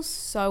girls feel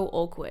so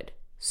awkward.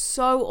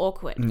 So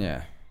awkward.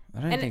 Yeah.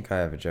 I don't think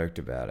I ever joked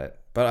about it.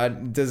 But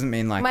it doesn't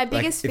mean like... My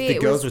biggest fear if the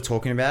girls were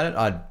talking about it,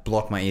 I'd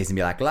block my ears and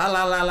be like, la,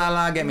 la, la, la,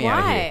 la, get me out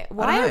of here.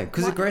 Why? I don't know.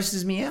 Because it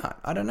grosses me out.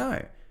 I don't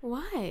know.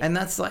 Why? And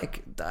that's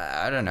like,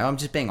 I don't know. I'm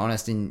just being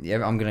honest, and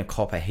I'm going to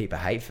cop a heap of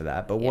hate for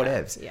that, but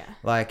whatevs. Yeah.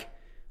 Like,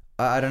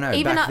 I don't know.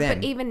 Back then,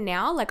 but even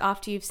now, like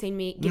after you've seen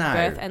me give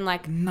birth and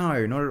like...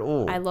 No, not at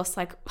all. I lost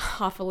like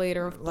half a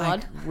litre of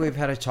blood. Like, we've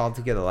had a child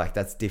together. Like,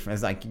 that's different.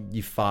 It's like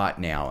you fart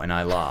now and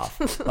I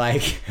laugh.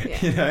 Like,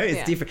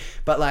 it's different.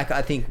 But like,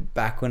 I think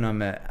back when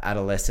I'm an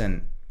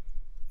adolescent,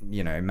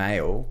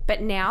 male.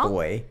 But now...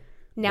 Boy.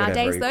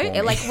 Nowadays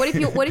though, like what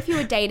if you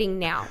were dating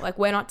now? Like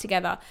we're not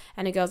together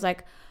and a girl's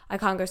like, I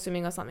can't go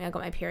swimming or something, I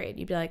got my period.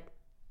 You'd be like...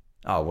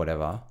 Oh,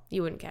 whatever.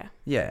 You wouldn't care.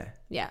 Yeah.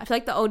 Yeah. I feel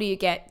like the older you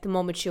get, the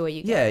more mature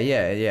you get.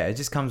 Yeah. It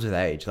just comes with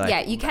age. Like,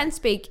 yeah, you can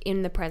speak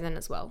in the present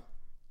as well.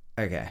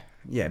 Okay.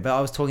 Yeah, but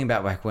I was talking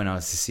about back when I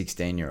was a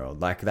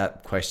 16-year-old. Like,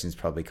 that question's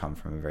probably come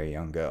from a very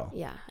young girl.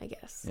 Yeah, I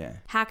guess. Yeah.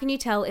 How can you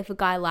tell if a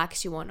guy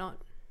likes you or not?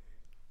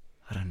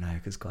 I don't know,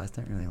 because guys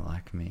don't really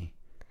like me.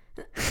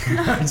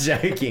 I'm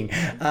joking.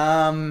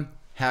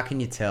 How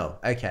can you tell?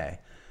 Okay.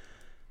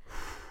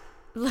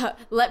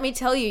 Let me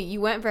tell you, you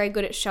weren't very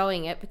good at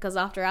showing it because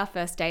after our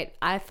first date,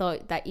 I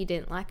thought that you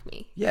didn't like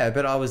me. Yeah,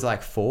 but I was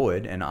like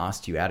forward and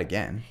asked you out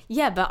again.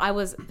 Yeah, but I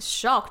was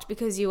shocked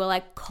because you were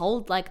like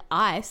cold like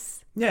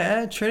ice.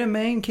 Yeah, treat him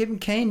mean, keep him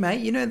keen,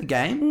 mate. You know the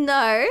game.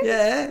 No.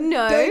 Yeah.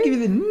 No. Don't give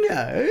me the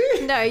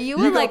no. No, you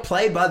were got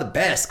played by the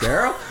best,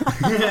 girl.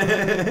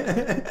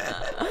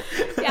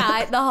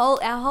 Yeah,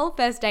 our whole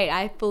first date,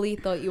 I fully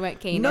thought you weren't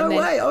keen. No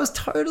way. I was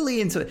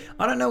totally into it.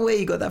 I don't know where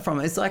you got that from.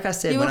 It's like I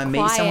said, when I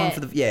meet someone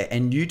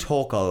and you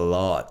talk a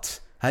lot.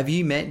 Have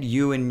you met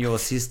you and your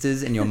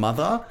sisters and your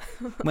mother?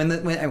 when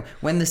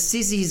the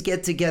sissies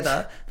get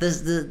together,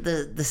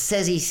 the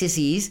sezzy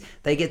sissies,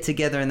 they get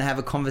together and they have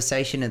a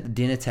conversation at the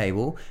dinner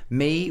table.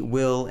 Me,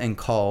 Will, and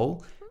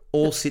Cole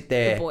all sit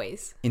there the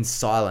boys. In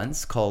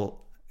silence.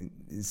 Cole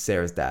is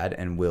Sarah's dad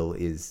and Will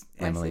is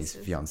Emily's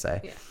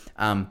fiance.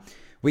 Yeah.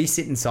 We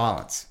sit in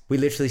silence. We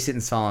literally sit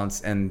in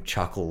silence and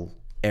chuckle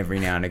every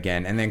now and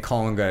again. And then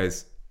Colin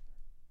goes,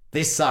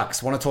 "This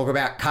sucks. Want to talk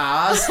about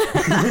cars?"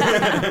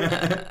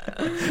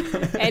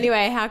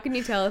 Anyway, how can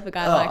you tell if a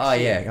guy likes you? Oh,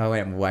 yeah. I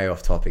went way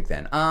off topic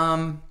then.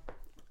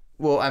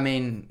 Well, I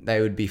mean, they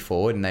would be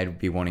forward and they'd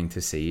be wanting to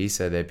see you,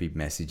 so they'd be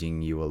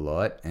messaging you a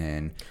lot.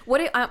 And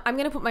I'm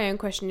going to put my own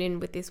question in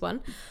with this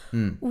one.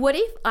 What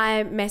if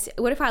I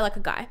like a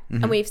guy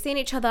and we've seen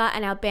each other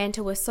and our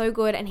banter was so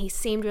good and he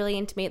seemed really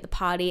into me at the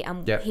party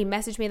and he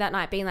messaged me that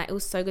night being like, "It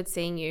was so good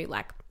seeing you.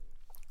 Like,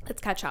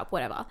 let's catch up,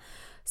 whatever."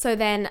 So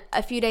then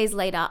a few days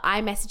later,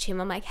 I message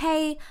him. I'm like,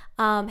 "Hey,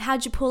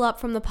 how'd you pull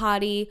up from the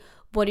party?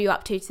 What are you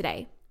up to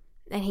today?"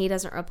 And he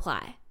doesn't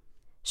reply.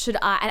 Should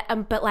I,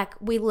 but like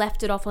we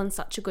left it off on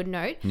such a good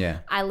note. Yeah.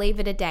 I leave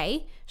it a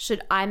day.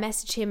 Should I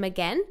message him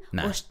again?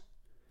 No.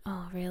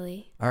 Oh,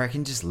 really? I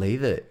reckon just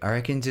leave it. I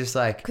reckon just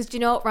like... Because do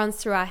you know what runs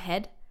through our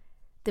head?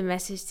 The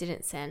message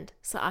didn't send,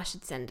 so I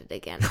should send it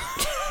again.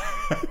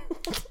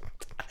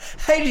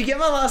 Hey, did you get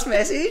my last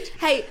message?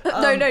 Hey,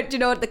 no. Do you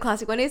know what the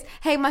classic one is?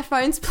 Hey, my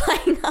phone's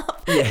playing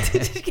up. Yeah.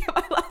 Did you get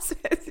my last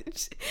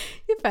message?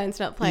 Your phone's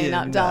not playing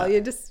up, doll.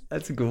 You're just...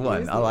 That's a good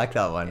one. I like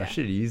that one. Yeah. I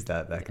should have used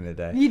that back in the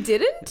day. You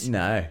didn't?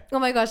 No. Oh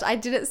my gosh, I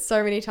did it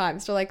so many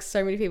times to like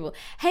so many people.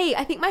 Hey,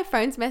 I think my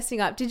phone's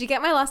messing up. Did you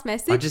get my last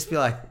message? I'd just be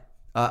like,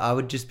 I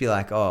would just be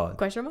like, oh.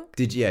 Question mark?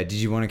 Did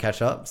you want to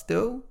catch up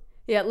still?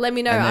 Yeah, let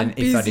me know. And then I'm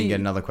busy. if I didn't get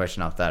another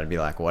question after that, I'd be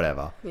like,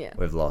 whatever. Yeah.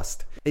 We've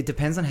lost. It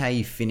depends on how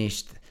you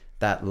finished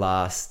that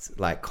last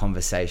like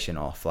conversation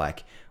off,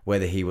 like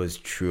whether he was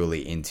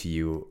truly into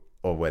you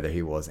or whether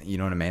he wasn't. You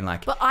know what I mean?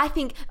 Like, but I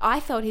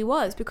thought he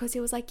was because he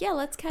was like, "Yeah,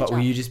 let's catch up." But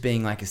were you just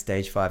being like a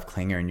stage 5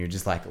 clinger and you're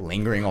just like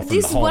lingering off him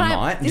the whole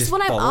night? This is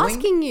what I'm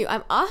asking you.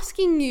 I'm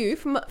asking you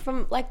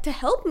from like to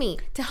help me,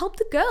 to help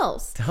the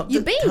girls.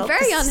 You're being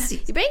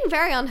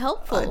very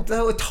unhelpful.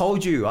 I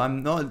told you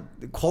I'm not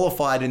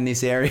qualified in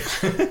this area.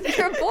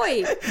 You're a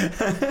boy.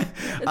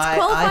 It's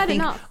qualified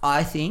enough.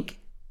 I think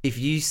if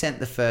you sent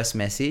the first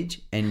message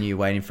and you're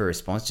waiting for a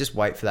response, just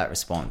wait for that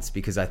response,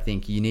 because I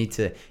think you need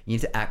to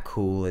act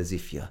cool as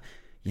if you're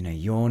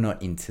not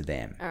into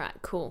them. All right,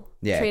 cool.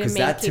 Yeah, because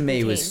that to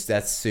me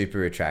that's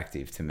super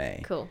attractive to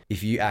me. Cool.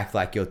 If you act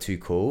like you're too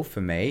cool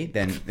for me,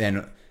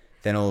 then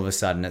all of a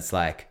sudden it's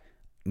like,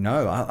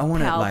 no, I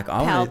want to like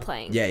I want to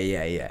playing. Yeah,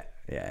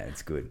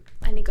 it's good.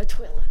 I need to go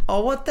toilet.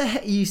 Oh, what the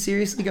heck? Are you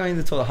seriously going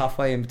to the toilet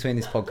halfway in between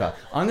this podcast?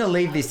 I'm gonna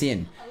leave this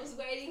in.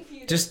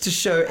 Just to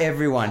show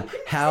everyone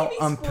how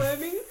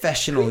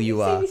unprofessional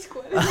you are.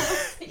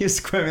 You're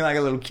squirming like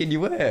a little kid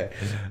you were.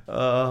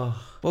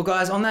 Well,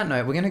 guys, on that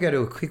note, we're going to go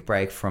to a quick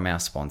break from our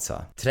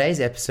sponsor. Today's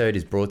episode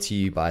is brought to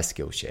you by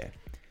Skillshare.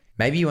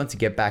 Maybe you want to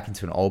get back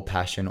into an old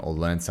passion or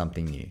learn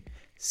something new.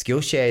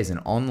 Skillshare is an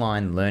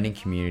online learning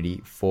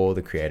community for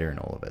the creator in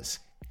all of us.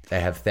 They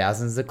have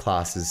thousands of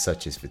classes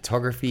such as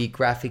photography,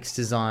 graphics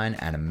design,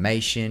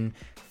 animation,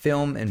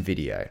 film and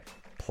video,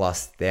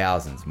 plus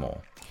thousands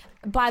more.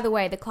 By the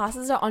way, the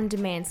classes are on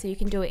demand, so you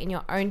can do it in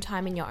your own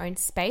time, in your own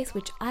space,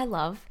 which I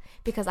love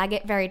because I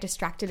get very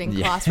distracted in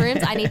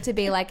classrooms. I need to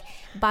be like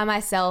by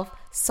myself,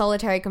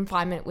 solitary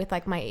confinement with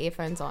like my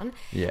earphones on.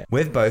 Yeah.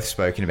 We've both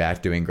spoken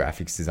about doing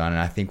graphics design,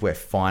 and I think we're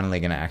finally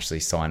going to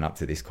actually sign up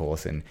to this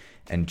course and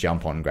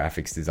jump on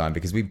graphics design,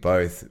 because we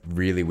both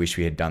really wish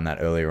we had done that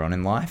earlier on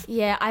in life.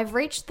 Yeah, I've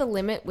reached the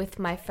limit with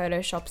my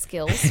Photoshop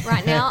skills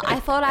right now.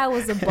 I thought I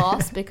was a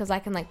boss because I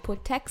can like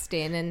put text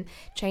in and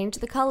change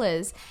the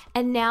colors.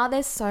 And now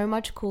there's so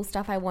much cool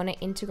stuff I want to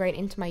integrate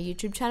into my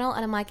YouTube channel.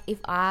 And I'm like, if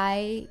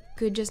I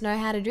could just know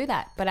how to do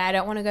that, but I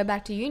don't want to go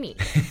back to uni.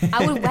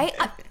 I would wait.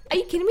 Are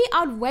you kidding me?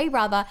 I would way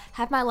rather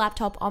have my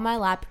laptop on my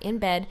lap in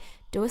bed,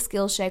 do a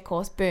Skillshare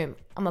course, boom,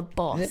 I'm a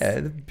boss. Yeah,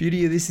 the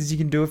beauty of this is you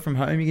can do it from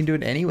home, you can do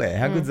it anywhere.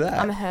 How good's that?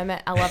 I'm a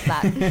hermit. I love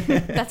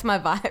that. That's my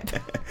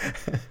vibe.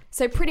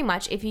 So pretty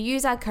much, if you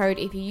use our code,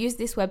 if you use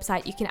this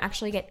website, you can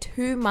actually get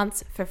 2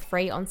 months for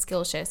free on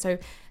Skillshare. So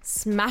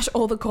smash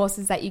all the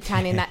courses that you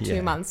can in that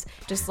 2 months.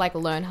 Just like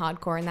learn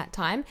hardcore in that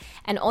time.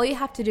 And all you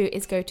have to do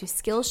is go to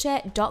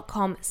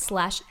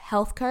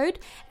skillshare.com/healthcode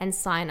and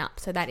sign up.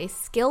 So that is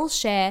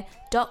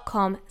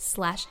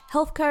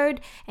skillshare.com/healthcode,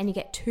 and you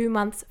get 2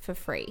 months for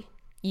free.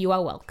 You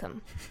are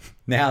welcome.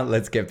 Now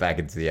let's get back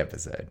into the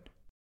episode.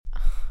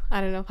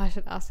 I don't know if I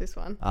should ask this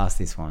one. Ask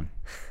this one,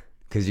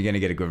 because you're going to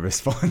get a good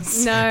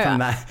response No, from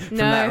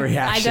that reaction.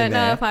 I don't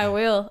know there. if I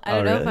will. I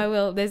don't know if I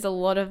will. There's a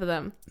lot of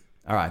them.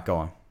 All right, go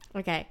on.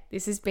 Okay,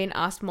 this has been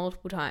asked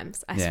multiple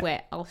times. I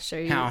swear, I'll show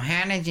you. How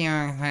did you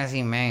and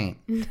Cezzy meet?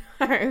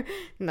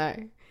 No.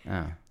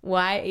 Oh.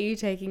 Why are you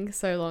taking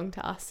so long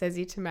to ask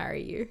Cezzy to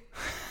marry you?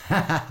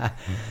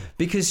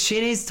 Because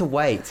she needs to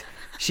wait.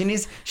 She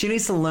needs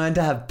to learn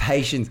to have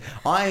patience.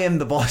 I am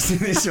the boss in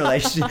this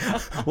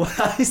relationship. What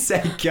I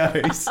say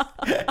goes.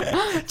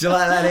 Do you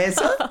like that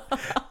answer?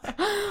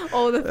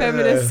 All the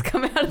feminists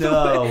come out of the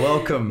No, way.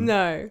 welcome.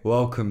 No.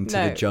 Welcome to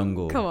the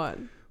jungle. Come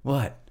on.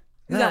 What?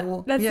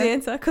 That's the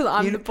answer, because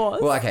I'm the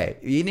boss. Well, okay.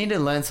 You need to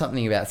learn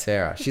something about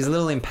Sarah. She's a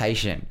little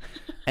impatient.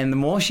 And the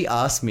more she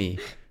asks me,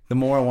 the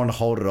more I want to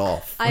hold it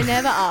off. I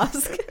never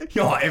ask.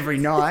 Oh, every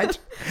night.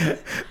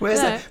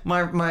 Where's that?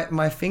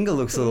 My finger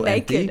looks a little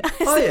Naked.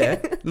 empty. Oh, yeah.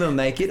 A little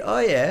naked. Oh,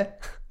 yeah.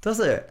 Does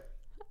it?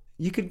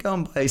 You could go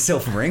and buy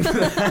yourself a ring for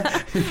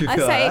that.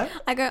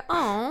 I go,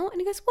 oh, and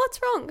he goes,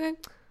 what's wrong? I go,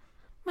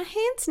 my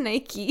hand's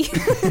naked.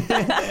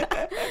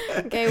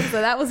 Okay,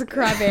 so that was a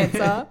crap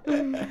answer.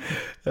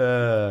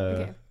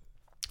 Okay.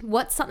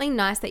 What's something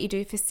nice that you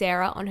do for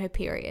Sarah on her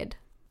period?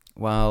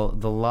 Well,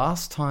 the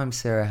last time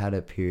Sarah had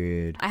a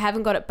period I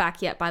haven't got it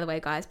back yet, by the way,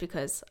 guys,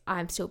 because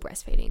I'm still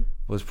breastfeeding.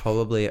 was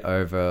probably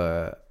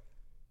over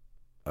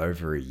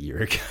a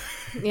year ago.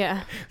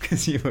 Yeah.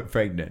 Because you were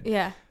pregnant.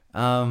 Yeah.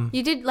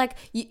 You did like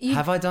you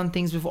have I done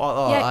things before?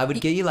 Oh, Yeah, I would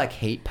get you like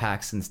heat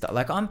packs and stuff.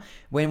 Like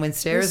when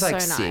Sarah's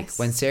like so sick, nice.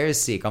 when Sarah's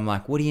sick, I'm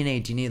like, what do you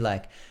need? Do you need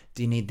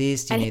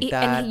this? Do you need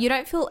that? And you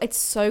don't feel it's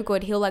so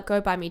good. He'll like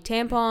go buy me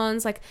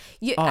tampons. Like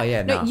you. Oh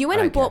yeah, no. You went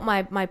and bought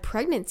my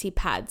pregnancy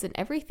pads and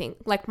everything,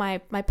 like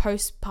my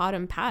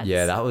postpartum pads.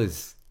 Yeah, that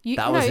was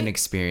an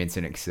experience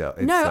in itself.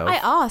 No, I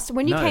asked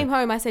when you came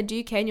home. I said, "Do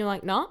you care?" And you're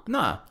like, "No."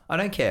 No, I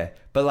don't care.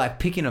 But like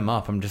picking them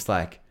up, I'm just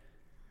like,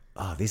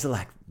 oh, these are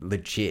like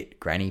legit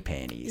granny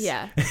panties.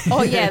 Yeah.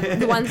 Oh yeah,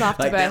 the ones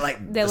after birth.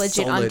 They're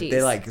legit solid, undies.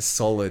 They're like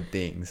solid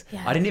things.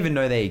 Yeah. I didn't even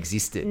know they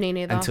existed. Me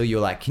neither. Until you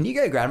were like, can you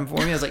go grab them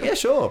for me? I was like, yeah,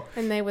 sure.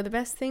 And they were the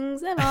best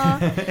things ever.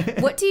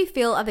 What do you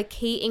feel are the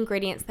key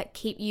ingredients that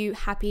keep you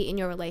happy in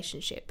your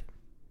relationship?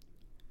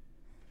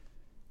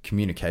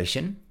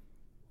 Communication,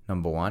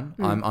 number one.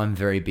 I'm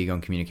very big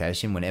on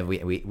communication. Whenever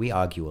we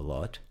argue a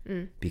lot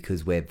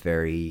because we're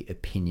very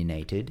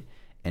opinionated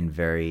and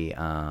very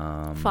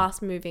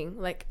Fast moving,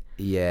 like.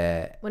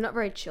 Yeah. We're not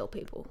very chill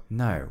people.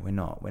 No, we're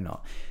not.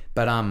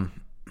 But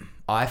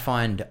I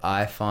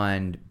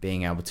find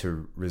being able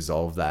to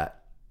resolve that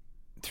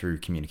through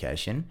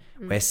communication,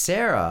 where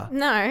Sarah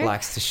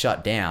likes to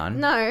shut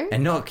down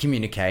and not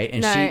communicate,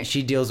 and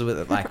she deals with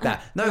it like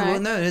that. No,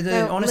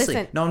 honestly,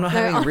 listen. I'm not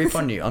having a rip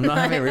on you. I'm not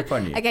having a rip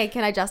on you. Okay,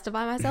 can I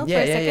justify myself for Yeah,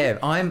 a second?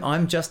 yeah.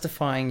 I'm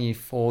justifying you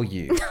for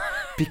you.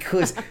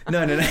 Because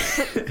no.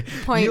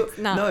 Point.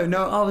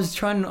 No. I was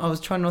trying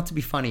not to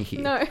be funny here.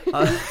 No.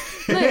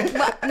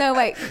 No,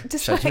 wait.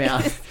 Just shut your wait.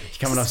 mouth. You're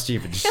coming off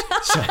stupid.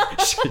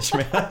 Shut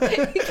your mouth.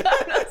 You're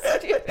coming off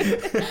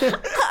stupid.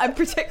 I'm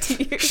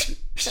protecting you.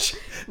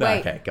 No, Wait,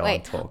 okay, go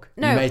wait. on, talk.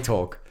 No. You may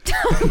talk. You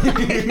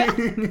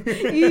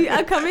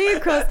are coming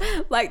across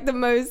like the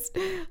most.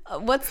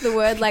 What's the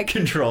word? Like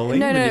controlling,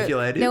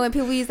 manipulative. No, when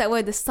people use that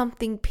word, the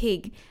something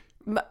pig.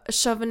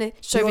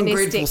 Chauvinistic. You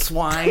ungrateful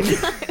swine.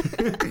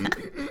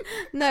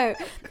 No,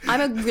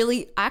 I'm a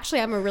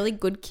really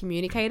good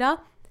communicator.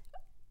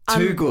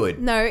 Too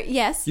good. No,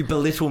 yes. You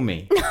belittle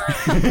me.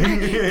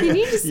 Can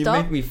you just stop?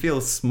 You make me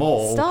feel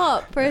small.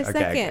 Stop for a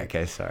second.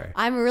 Okay, sorry.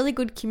 I'm a really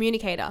good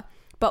communicator.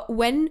 But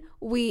when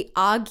we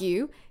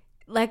argue,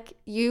 like,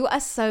 you are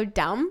so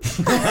dumb.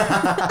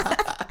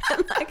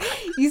 Like,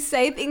 you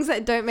say things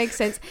that don't make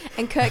sense.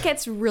 And Kurt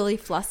gets really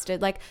flustered.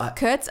 Like,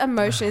 Kurt's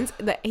emotions,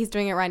 that he's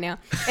doing it right now.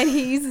 And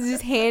he uses his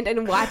hand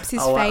and wipes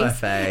his wipe my face.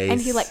 face. And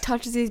he, like,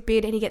 touches his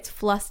beard and he gets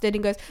flustered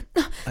and goes...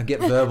 I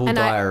get verbal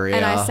diarrhea.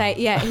 And I say,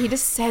 yeah, he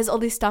just says all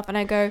this stuff. And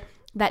I go,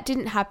 that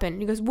didn't happen.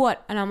 He goes,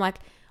 what? And I'm like,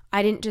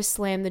 I didn't just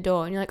slam the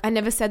door. And you're like, I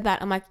never said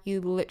that. I'm like, you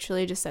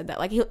literally just said that.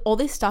 Like, all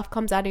this stuff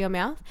comes out of your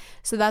mouth.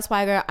 So that's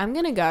why I go, I'm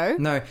going to go.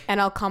 No.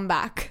 And I'll come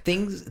back.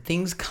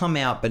 Things come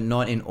out, but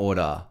not in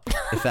order,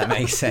 if that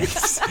makes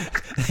sense.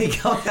 They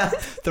come out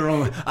the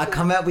wrong way. I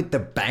come out with the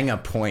banger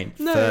point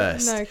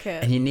first. No,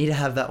 Kurt. And you need to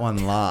have that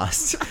one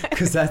last.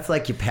 Because that's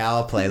like your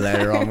power play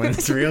later on when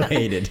it's real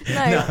heated.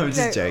 No, I'm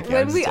just joking.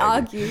 When we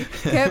argue,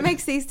 Kurt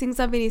makes these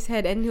things up in his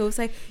head and he'll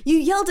say, you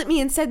yelled at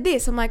me and said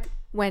this. I'm like,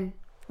 when?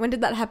 When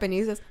did that happen?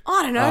 He says,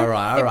 I don't know. All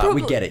right.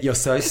 We get it. You're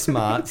so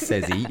smart,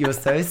 says he. You're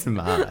so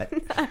smart.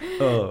 No.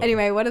 Oh.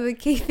 Anyway, what are the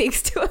key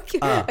things to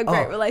a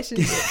great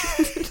relationship?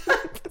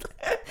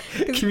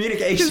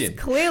 Communication.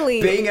 Clearly.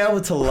 Being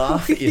able to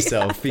laugh at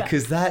yourself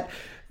because that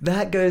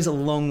goes a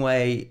long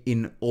way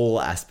in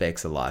all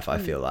aspects of life, I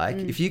feel like.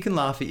 If you can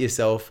laugh at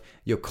yourself,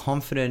 you're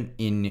confident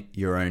in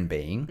your own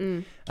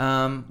being.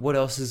 What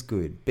else is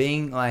good?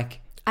 Being like...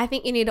 I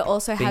think you need to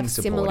also have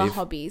similar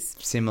hobbies.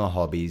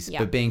 Yep.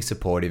 But being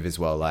supportive as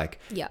well. Like,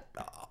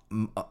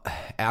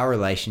 our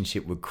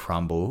relationship would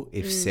crumble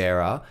if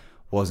Sarah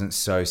wasn't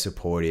so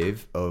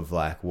supportive of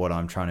like what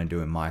I'm trying to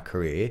do in my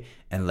career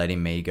and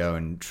letting me go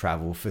and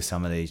travel for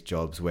some of these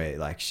jobs where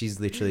like she's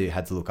literally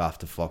had to look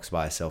after Fox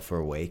by herself for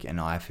a week. And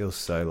I feel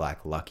so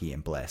like lucky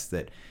and blessed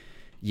that,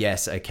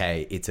 yes,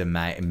 okay, it's a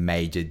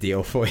major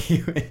deal for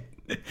you.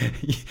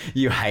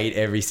 You hate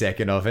every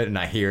second of it and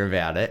I hear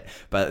about it,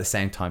 but at the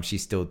same time she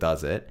still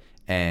does it.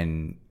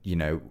 And you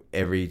know,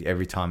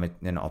 every time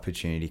an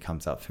opportunity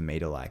comes up for me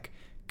to like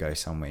go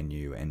somewhere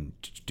new and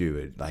do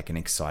it, like an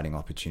exciting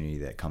opportunity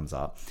that comes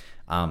up,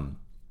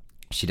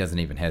 she doesn't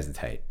even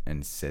hesitate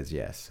and says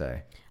yes. So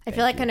I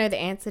feel like I know the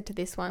answer to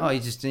this one. Oh,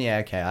 you just, yeah,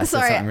 okay. I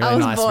said something really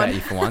nice about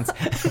you for once.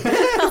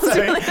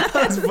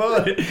 I was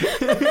bored.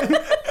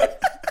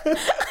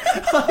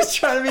 I was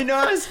trying to be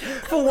nice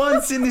for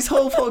once in this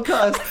whole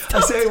podcast. I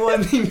say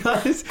one thing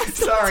nice.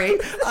 Sorry,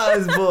 I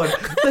was bored.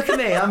 Look at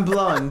me, I'm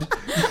blonde.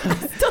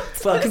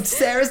 Welcome to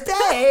Sarah's day.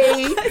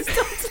 I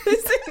stopped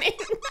listening.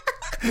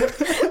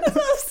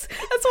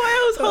 That's why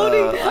I was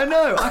holding. I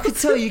know. I could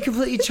tell you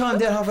completely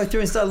chimed out halfway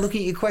through and started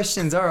looking at your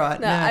questions. All right.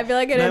 No, I feel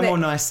like I know no more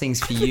nice things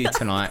for you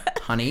tonight,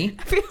 honey.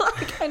 I feel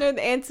like I know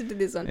the answer to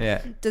this one.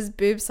 Yeah. Does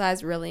boob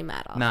size really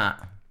matter? Nah.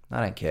 I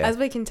don't care. As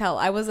we can tell,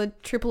 I was a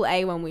triple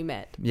A when we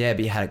met. Yeah,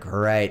 but you had a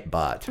great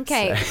butt.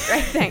 Okay, so.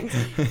 Great, thanks.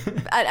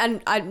 And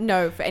I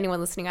know for anyone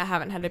listening, I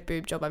haven't had a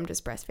boob job. I'm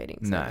just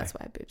breastfeeding, so that's why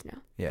I have boobs now.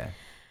 Yeah.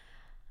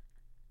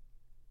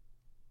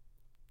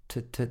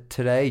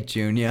 Today,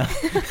 Junior.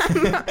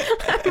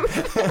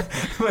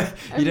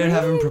 You don't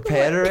have them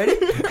prepared already?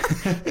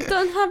 You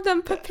don't have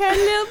them prepared,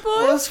 little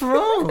boy? What's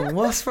wrong?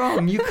 What's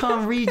wrong? You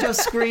can't read your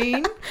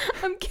screen?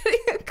 I'm getting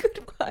a good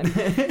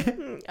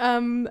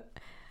one.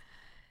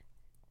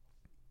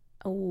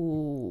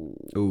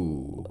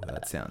 Ooh,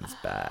 that sounds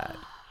bad.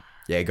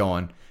 Yeah, go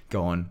on.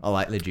 I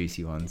like the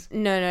juicy ones.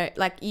 No,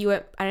 like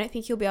I don't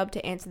think you'll be able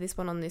to answer this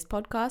one on this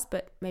podcast,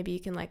 but maybe you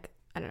can I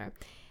don't know.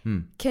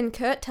 Can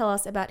Kurt tell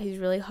us about his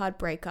really hard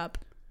breakup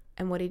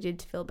and what he did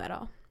to feel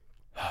better?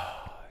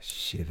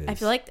 Shivers. I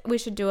feel like we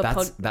should do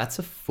a That's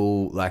a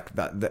full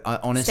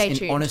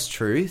honest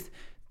truth.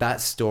 That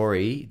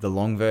story, the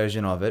long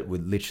version of it,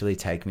 would literally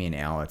take me an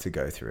hour to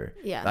go through.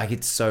 Yeah. Like,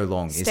 it's so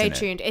long, isn't it? Stay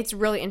tuned. It's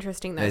really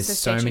interesting, though. There's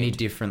so many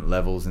different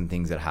levels and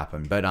things that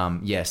happen. But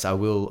yes, I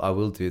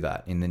will do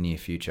that in the near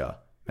future.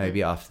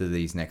 Maybe after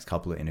these next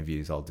couple of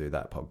interviews, I'll do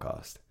that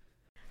podcast.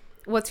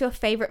 What's your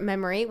favorite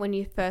memory when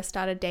you first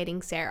started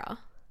dating Sarah?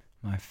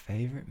 My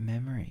favorite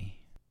memory?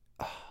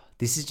 Oh,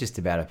 this is just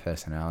about her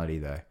personality,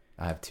 though.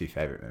 I have two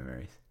favorite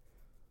memories.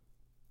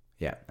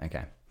 Yeah,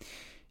 okay.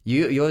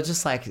 You're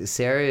just like,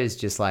 Sarah is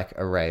just like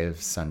a ray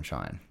of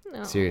sunshine.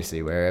 Oh.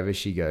 Seriously, wherever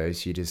she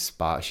goes, she just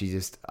sparks. She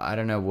just, I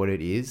don't know what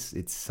it is.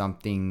 It's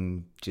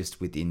something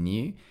just within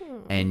you.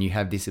 And you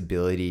have this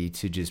ability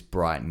to just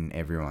brighten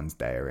everyone's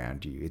day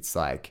around you. It's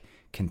like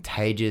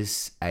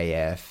contagious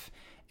AF.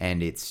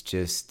 And it's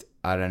just,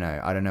 I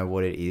don't know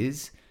what it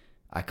is.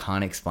 I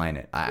can't explain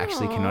it. I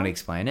actually cannot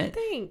explain it.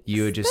 Thanks.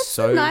 You are just That's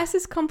so... the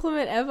nicest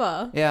compliment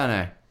ever. Yeah, I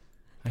know.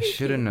 I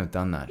shouldn't have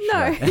done that.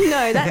 No,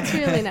 that's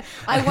really nice.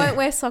 I won't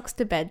wear socks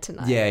to bed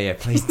tonight. Yeah,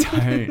 please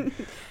don't.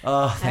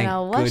 Oh, thank goodness. And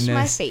I'll wash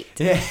my feet.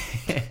 Yeah.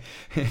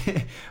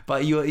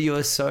 But you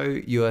are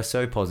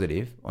so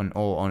positive, on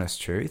all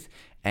honest truth,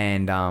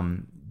 and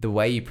the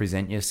way you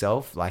present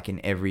yourself, like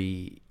in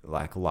every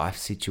like life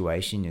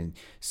situation, you're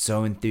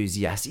so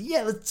enthusiastic.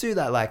 Yeah, let's do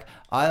that. Like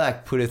I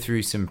put her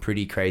through some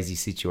pretty crazy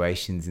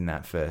situations in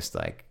that first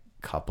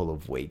couple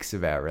of weeks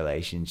of our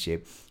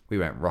relationship. We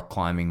went rock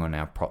climbing on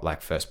our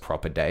first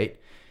proper date.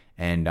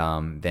 And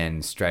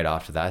then straight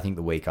after that, I think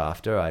the week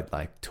after,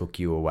 I took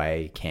you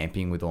away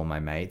camping with all my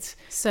mates.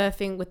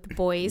 Surfing with the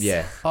boys.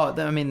 Yeah. Oh,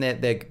 I mean,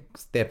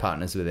 their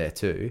partners were there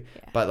too.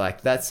 Yeah.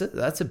 But that's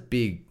a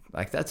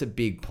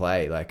big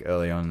play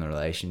early on in the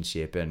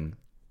relationship. And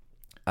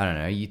I don't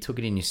know, you took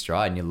it in your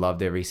stride and you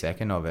loved every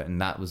second of it.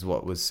 And that was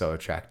what was so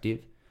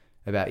attractive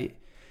about you.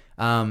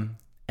 And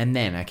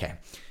then, okay,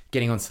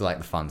 getting on to like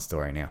the fun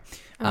story now.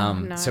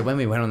 No. So when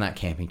we went on that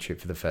camping trip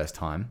for the first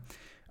time,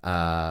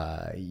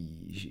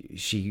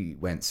 she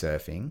went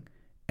surfing,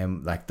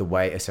 and like the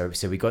way, so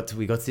we got to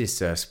this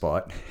surf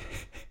spot.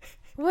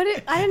 I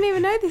didn't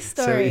even know this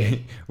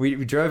story. So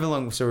we drove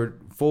along, so we're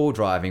full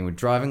driving, we're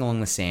driving along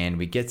the sand,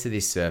 we get to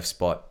this surf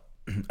spot.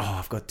 Oh,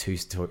 I've got two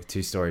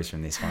stories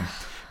from this one.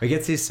 We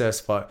get to this surf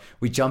spot,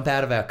 we jump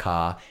out of our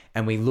car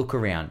and we look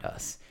around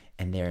us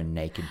and there are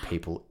naked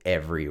people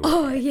everywhere.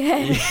 Oh,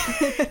 yeah.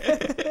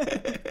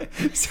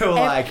 So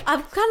like...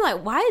 I'm kind of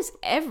like, why is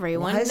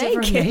everyone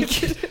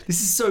naked?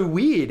 This is so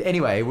weird.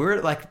 Anyway, we're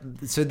at like...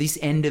 So this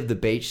end of the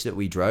beach that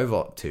we drove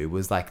up to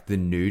was like the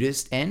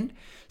nudist end.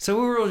 So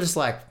we were all just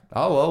like,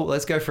 oh, well,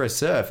 let's go for a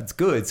surf. It's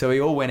good. So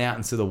we all went out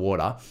into the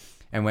water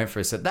and went for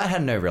a surf. That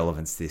had no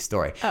relevance to this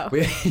story. Oh.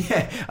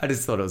 I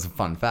just thought it was a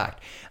fun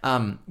fact.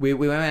 We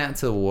went out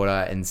into the water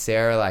and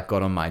Sarah like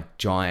got on my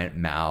giant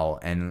mal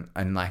and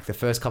like the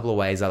first couple of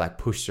waves I like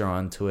pushed her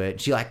onto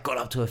it. She like got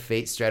up to her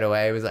feet straight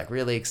away, was like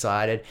really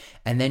excited.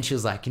 And then she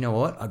was like, you know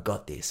what? I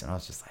got this. And I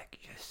was just like,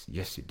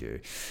 yes, you do.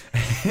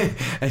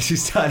 And she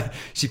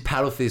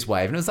paddled for this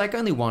wave and it was like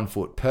only 1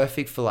 foot,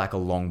 perfect for like a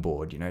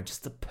longboard, you know,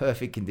 just the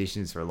perfect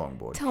conditions for a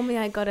longboard. Tell me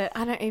I got it.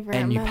 I don't even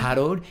remember. And you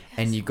paddled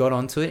and you got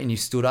onto it and you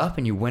stood up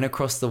and you went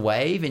across the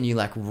wave and you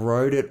like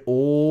rode it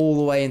all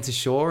the way into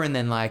shore and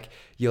then like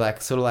you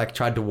like sort of like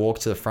tried to walk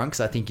to the front because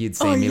I think you'd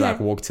seen me like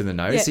walk to the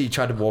nose. Yeah. So you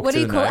tried to walk to the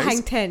nose. What do you call it?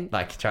 Hang 10?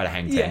 Like try to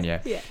hang 10,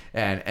 yeah.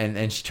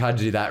 And she tried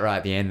to do that right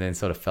at the end and then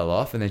sort of fell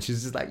off. And then she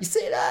was just like, you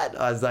see that?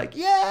 I was like,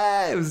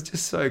 yeah, it was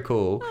just so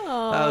cool.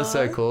 Aww, that was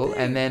so cool. Thanks.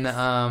 And then...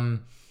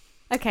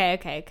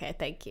 Okay.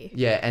 Thank you.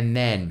 Yeah, and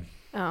then...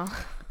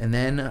 And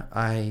then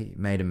I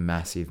made a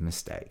massive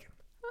mistake.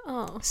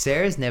 Oh.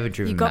 Sarah's never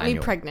driven manual. You got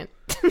manual. me pregnant.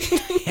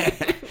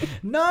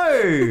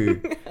 No,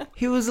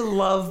 he was a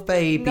love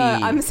baby. No,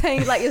 I'm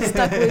saying like you're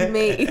stuck with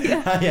me.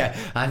 Yeah,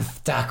 I'm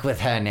stuck with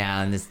her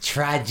now and it's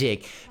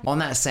tragic. On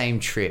that same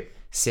trip,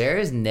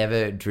 Sarah's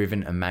never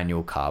driven a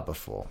manual car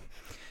before.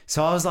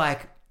 So I was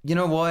like, you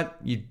know what?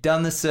 You've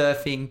done the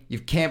surfing.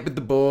 You've camped with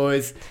the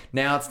boys.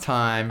 Now it's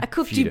time. I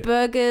cooked you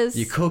burgers.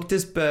 You cooked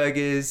us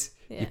burgers.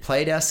 Yeah. You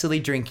played our silly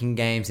drinking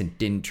games and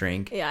didn't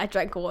drink. Yeah, I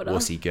drank water.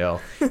 Wussy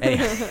girl.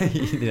 Anyway,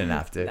 you didn't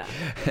have to.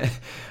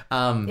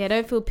 No. Yeah,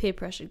 don't feel peer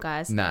pressured,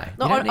 guys. No.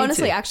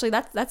 Honestly, actually,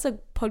 that's a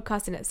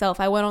podcast in itself.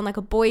 I went on like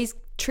a boys'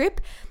 trip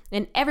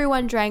and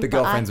everyone drank. The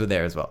girlfriends were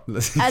there as well. And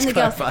the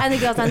girls.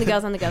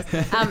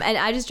 And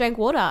I just drank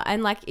water.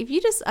 And like, if you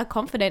just are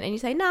confident and you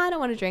say, I don't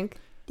want to drink,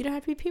 you don't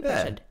have to be peer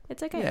pressured.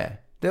 It's okay. Yeah.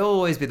 There'll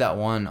always be that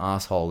one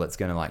asshole that's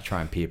going to like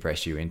try and peer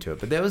pressure you into it.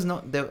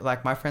 But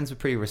like my friends were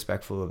pretty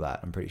respectful of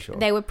that, I'm pretty sure.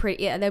 They were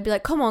they'd be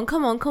like, come on.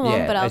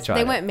 But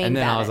they weren't mean. And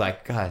then I was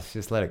like, guys,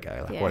 just let it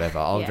go. Like, whatever.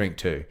 I'll drink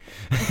too.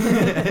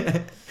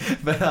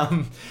 But,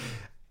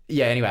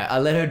 anyway, I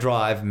let her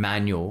drive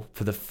manual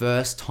for the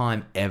first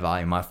time ever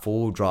in my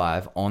full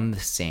drive on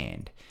the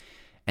sand.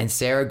 And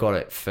Sarah got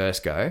it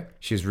first go.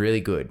 She was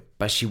really good.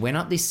 But she went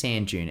up this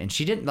sand dune and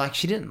she didn't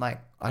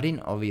I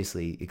didn't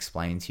obviously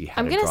explain to you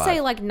how to drive. I'm going to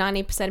say like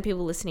 90% of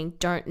people listening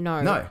don't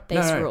know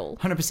this rule.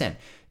 100%.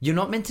 You're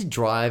not meant to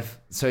drive.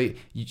 So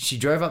she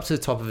drove up to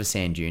the top of a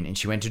sand dune and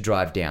she went to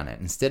drive down it.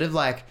 Instead of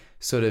like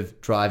sort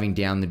of driving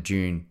down the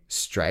dune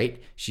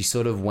straight, she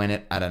sort of went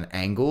it at an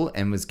angle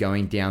and was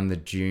going down the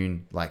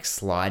dune, like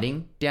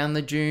sliding down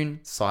the dune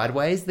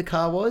sideways, the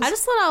car was. I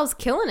just thought I was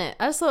killing it.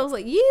 I just thought I was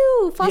like,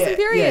 you, Fast and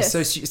Furious.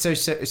 Yeah,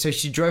 so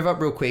she drove up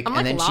real quick. I'm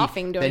like and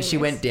then she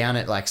this. went down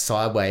it like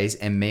sideways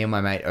and me and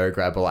my mate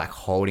O-Grab were like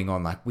holding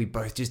on, like we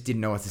both just didn't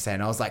know what to say.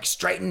 And I was like,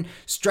 straighten,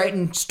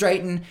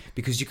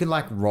 because you could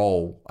like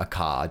roll a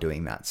car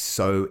doing that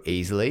so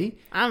easly.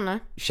 I don't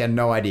know. She had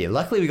no idea.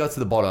 Luckily we got to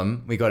the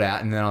bottom, we got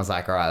out and then I was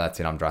like, all right, that's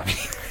it, I'm driving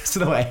the rest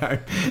of the way home.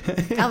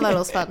 I thought it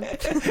was fun.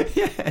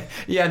 Yeah.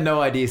 You had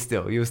no idea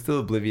still. You were still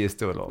oblivious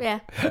to it all. Yeah.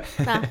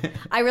 Nah.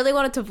 I really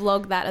wanted to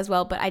vlog that as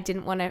well, but I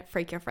didn't want to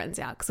freak your friends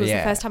out because it was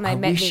the first time they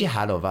met me. I wish you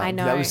had of. I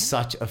know. That was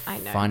such a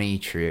funny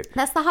trip.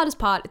 That's the hardest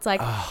part. It's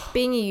like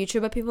being a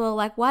YouTuber, people are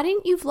like, why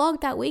didn't you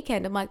vlog that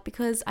weekend? I'm like,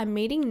 because I'm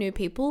meeting new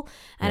people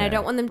and I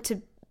don't want them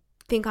to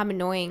think I'm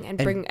annoying and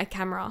bring a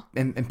camera.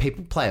 And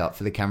people play up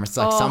for the camera. It's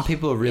like some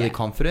people are really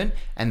confident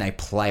and they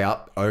play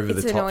up over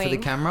the top for the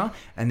camera,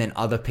 and then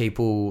other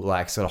people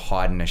like sort of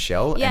hide in a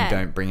shell and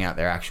don't bring out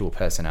their actual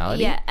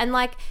personality. Yeah, and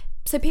like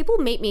so people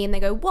meet me and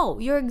they go, whoa,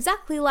 you're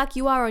exactly like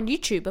you are on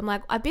YouTube. I'm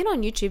like, I've been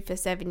on YouTube for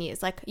 7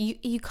 years. Like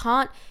you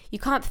can't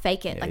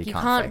fake it. Like you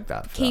can't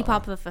keep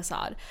up a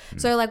facade.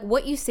 So like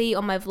what you see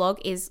on my vlog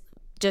is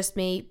just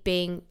me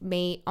being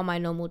me on my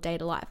normal day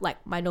to life,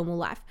 like my normal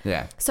life.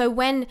 Yeah. So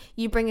when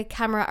you bring a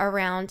camera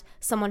around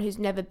someone who's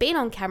never been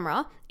on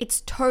camera,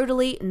 it's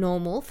totally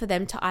normal for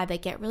them to either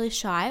get really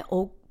shy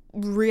or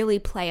really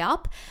play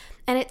up.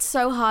 And it's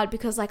so hard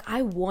because like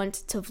I want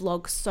to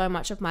vlog so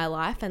much of my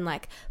life and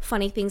like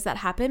funny things that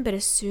happen, but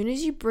as soon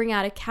as you bring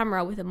out a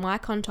camera with a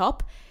mic on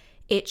top,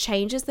 it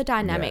changes the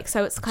dynamic.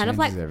 So it's kind of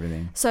like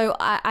everything. So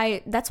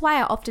I that's why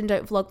I often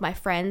don't vlog my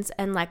friends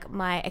and like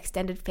my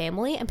extended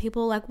family, and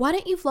people are like, why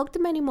don't you vlog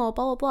them anymore,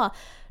 blah blah blah.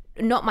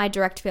 not my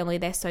direct family,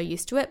 they're so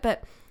used to it,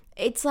 but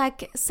it's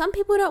like some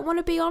people don't want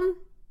to be on,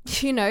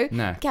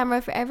 No.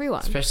 camera for everyone.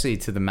 Especially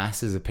to the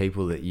masses of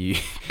people that you...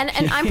 And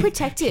I'm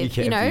protective,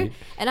 You get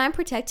and I'm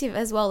protective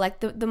as well. Like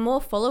the more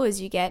followers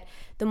you get,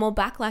 the more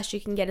backlash you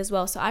can get as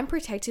well. So I'm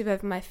protective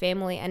over my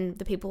family and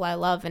the people I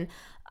love. And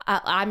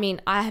I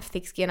mean, I have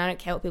thick skin. I don't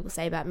care what people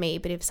say about me.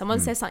 But if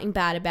someone says something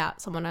bad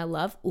about someone I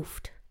love,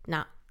 oofed.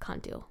 Nah,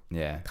 can't deal.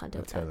 Yeah, Can't do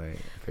I it. totally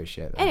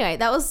appreciate that. Anyway,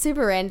 that was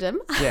super random.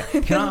 Yeah.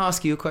 Can I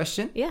ask you a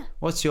question? Yeah.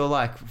 What's your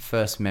like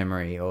first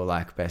memory or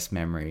like best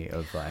memory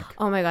of like...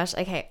 Oh my gosh.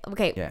 Okay.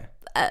 Yeah.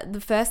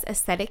 The first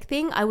aesthetic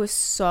thing, I was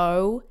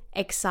so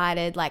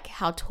excited, like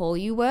how tall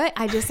you were.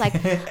 I just like,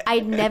 I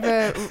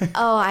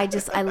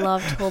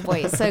love tall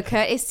boys. So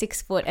Kurt is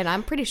 6 foot and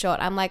I'm pretty short.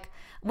 I'm like,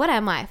 what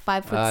am I?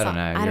 5 foot? I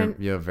don't know.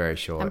 You're very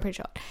short. I'm pretty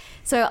short.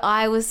 So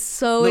I was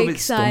so a little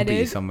excited.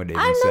 Bit stumpy, some would even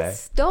I'm say. not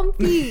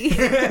stumpy.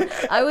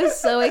 I was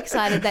so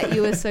excited that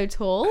you were so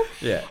tall.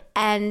 Yeah.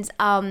 And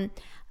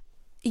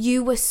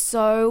you were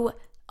so...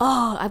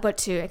 Oh, I've got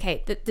two.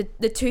 Okay,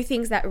 the two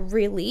things that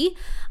really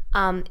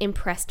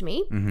impressed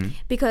me,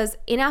 because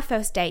in our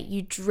first date,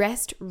 you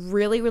dressed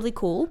really, really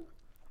cool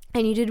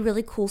and you did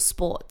really cool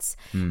sports.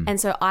 And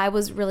so I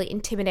was really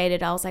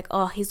intimidated. I was like,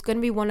 oh, he's going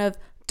to be one of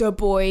the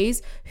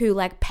boys who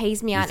like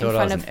pays me out in front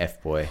I was of... an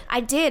F-boy. I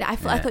did. I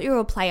thought you were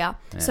a player.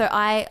 Yeah. So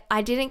I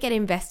didn't get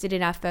invested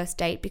in our first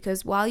date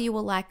because while you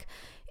were like...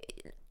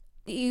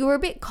 You were a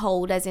bit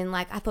cold, as in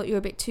like I thought you were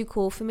a bit too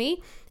cool for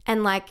me.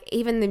 And like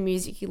even the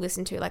music you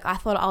listened to, like I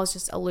thought I was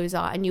just a loser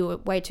and you were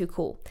way too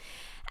cool.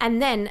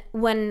 And then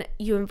when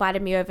you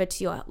invited me over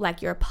to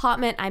your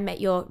apartment, I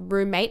met your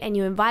roommate and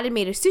you invited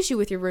me to sushi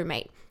with your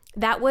roommate.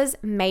 That was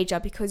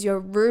major because your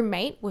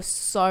roommate was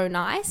so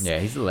nice. Yeah,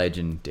 he's a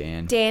legend,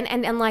 Dan.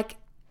 And like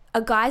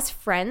a guy's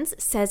friends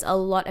says a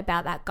lot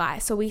about that guy.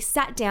 So we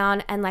sat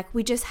down and like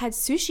we just had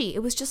sushi. It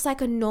was just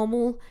like a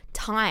normal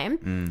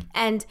time.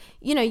 And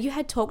you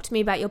had talked to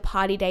me about your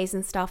party days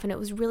and stuff, and it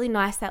was really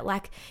nice that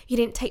like you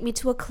didn't take me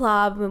to a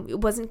club and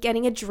it wasn't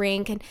getting a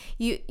drink, and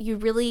you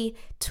really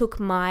took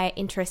my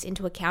interest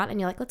into account, and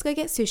you're like, let's go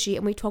get sushi.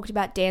 And we talked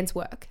about Dan's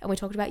work and we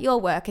talked about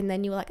your work, and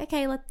then you were like,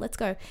 okay, let's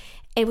go.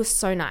 It was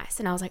so nice.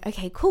 And I was like,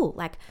 okay, cool.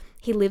 Like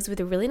he lives with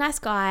a really nice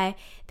guy.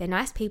 They're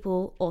nice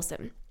people.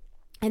 Awesome.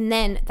 And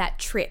then that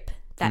trip,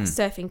 that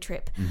surfing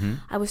trip,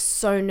 I was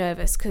so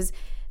nervous because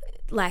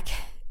like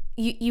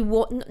you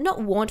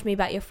not warned me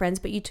about your friends,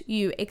 but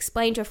you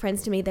explained your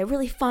friends to me. They're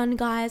really fun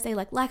guys. They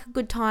like a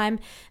good time.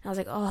 And I was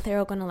like, oh, they're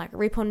all going to like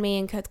rip on me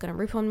and Kurt's going to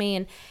rip on me.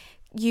 And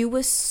you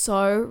were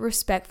so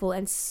respectful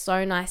and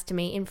so nice to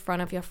me in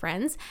front of your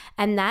friends.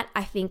 And that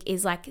I think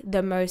is like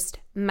the most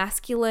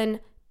masculine,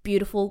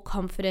 beautiful,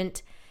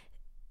 confident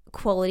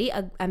quality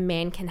a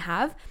man can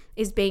have,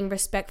 is being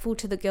respectful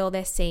to the girl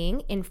they're seeing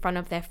in front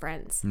of their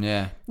friends.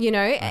 Yeah.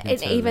 And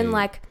totally even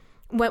like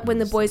when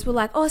the boys were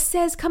like, oh,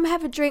 Sez, come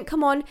have a drink,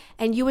 come on.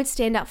 And you would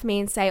stand up for me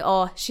and say,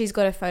 oh, she's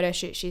got a photo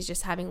shoot. She's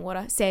just having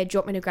water. Sez, do you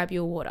want me to grab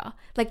you a water?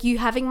 Like you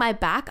having my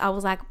back, I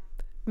was like,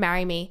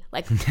 marry me.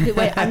 Like,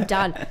 wait, I'm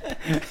done.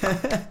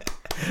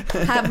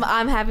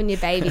 I'm having your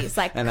babies.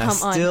 Like, and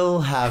come on. I still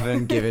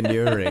haven't given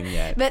you a ring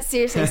yet. But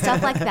seriously,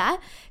 stuff like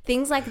that,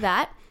 things like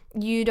that,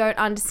 you don't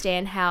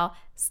understand how,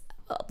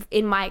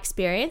 in my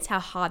experience, how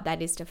hard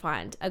that is to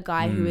find a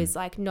guy who is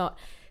like not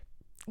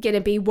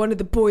gonna be one of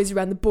the boys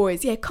around the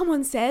boys. Yeah, come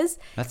on, Sez.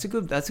 That's a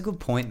good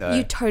point though.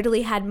 You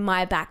totally had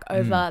my back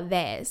over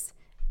theirs.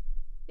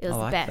 It was I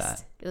the like best.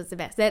 that. It was the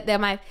best.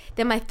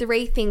 They're my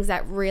three things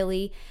that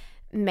really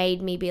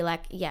made me be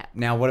like, yeah.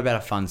 Now, what about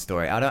a fun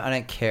story? I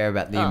don't care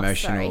about the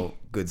emotional sorry.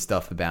 good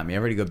stuff about me. I've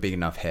already got a big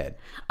enough head.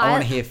 I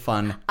want to hear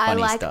funny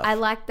stuff. I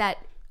like that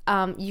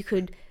you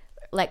could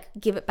like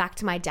give it back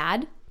to my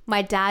dad.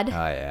 My dad, oh,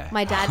 yeah.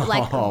 My dad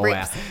like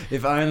rips. Wow.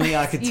 If only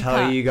I could tell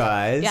can't. you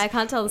guys. Yeah, I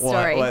can't tell the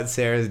story. What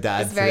Sarah's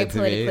dad It's very said to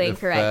me politically the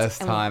incorrect.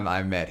 first time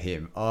I met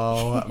him.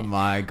 Oh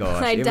my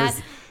gosh. My it dad-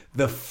 was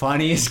the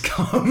funniest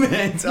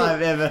comment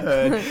I've ever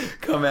heard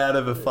come out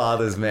of a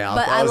father's mouth.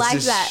 But I was like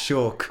just that.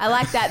 shook. I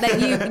like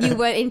that you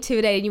weren't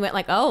intimidated. You went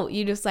like, oh,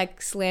 you just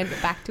like slammed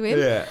it back to him.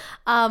 Yeah.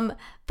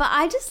 But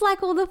I just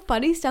like all the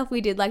funny stuff we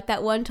did. Like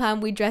that one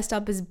time we dressed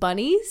up as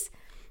bunnies.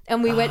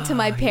 And we went to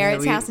my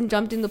parents' house and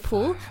jumped in the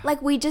pool.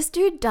 Like, we just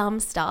do dumb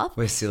stuff.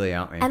 We're silly,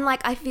 aren't we? And,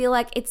 like, I feel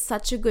like it's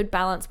such a good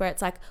balance where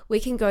it's like we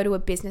can go to a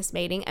business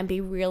meeting and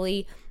be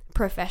really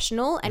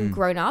professional and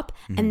grown up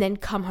and then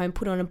come home,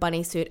 put on a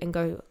bunny suit and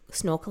go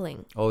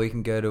snorkeling. Or we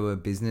can go to a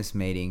business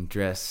meeting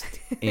dressed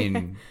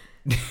in...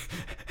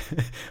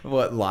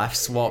 what, life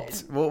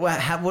swapped? What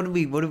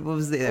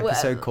was the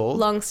episode called?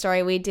 Long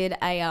story. We did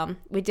a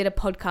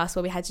podcast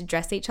where we had to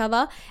dress each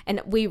other, and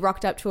we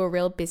rocked up to a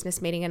real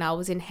business meeting, and I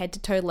was in head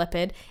to toe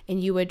leopard,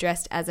 and you were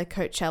dressed as a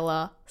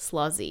Coachella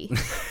sluzzy.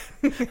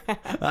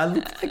 I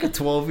looked like a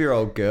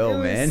 12-year-old girl,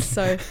 man.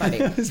 So funny.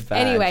 It was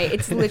bad. Anyway,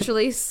 it's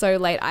literally so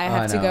late. I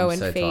have to go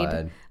and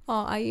feed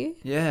Oh, are you?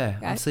 Yeah,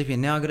 Okay. I'm sleepy.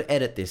 Now I've got to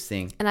edit this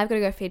thing. And I've got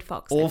to go feed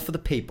Fox. All for the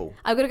people.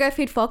 I've got to go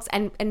feed Fox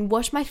and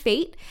wash my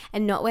feet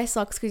and not wear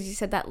socks because you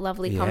said that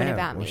lovely comment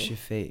about me. Wash your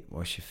feet.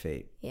 Wash your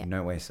feet. Yeah.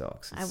 Don't wear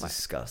socks. It's I won't.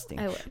 disgusting.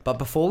 I won't. But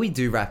before we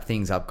do wrap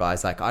things up,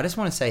 guys, like I just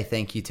want to say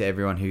thank you to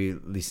everyone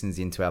who listens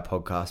into our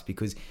podcast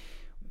because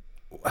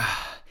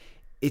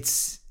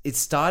this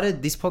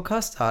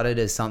podcast started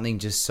as something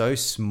just so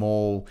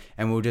small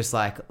and we're just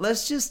like,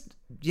 let's just,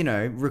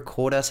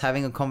 record us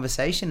having a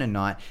conversation at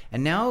night.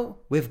 And now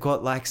we've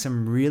got like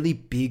some really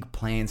big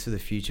plans for the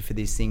future for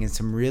this thing and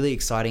some really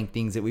exciting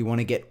things that we want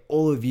to get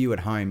all of you at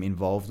home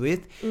involved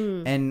with.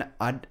 And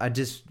I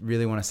just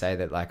really want to say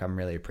that like I'm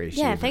really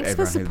appreciative. Yeah, thanks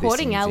for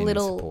supporting our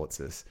little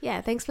supports us.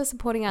 Yeah, thanks for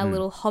supporting our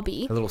little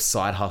hobby. A little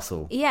side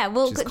hustle. Yeah,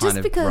 well,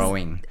 just because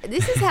growing.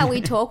 This is how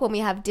we talk when we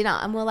have dinner,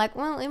 and we're like,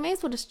 well, we may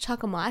as well just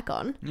chuck a mic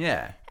on.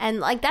 Yeah. And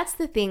like that's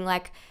the thing,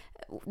 like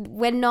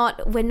we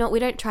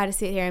don't try to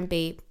sit here and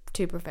be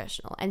too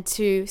professional and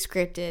too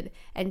scripted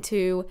and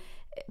too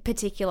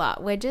particular.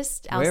 We're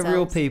just ourselves. We're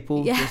real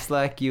people, just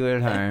like you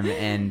at home.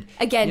 And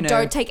again,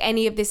 don't take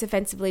any of this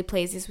offensively,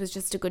 please. This was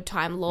just a good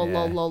time. Lol,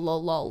 lol, lol,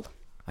 lol, lol.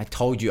 I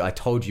told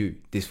you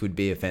this would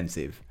be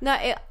offensive. No,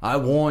 I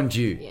warned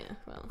you. Yeah,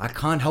 well, I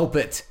can't help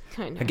it.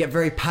 I know. I get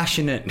very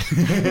passionate.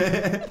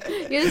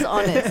 You're just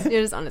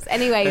honest.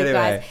 Anyway, you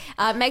guys,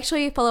 make sure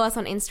you follow us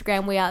on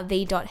Instagram. We are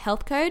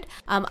the.healthcode.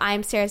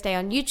 I'm Sarah's Day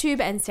on YouTube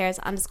and Sarah's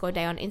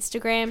 _day on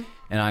Instagram.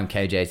 And I'm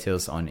KJ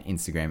Tills on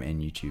Instagram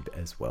and YouTube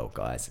as well,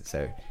 guys.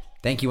 So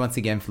thank you once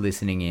again for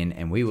listening in,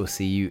 and we will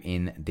see you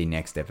in the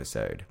next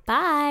episode.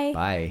 Bye.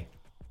 Bye.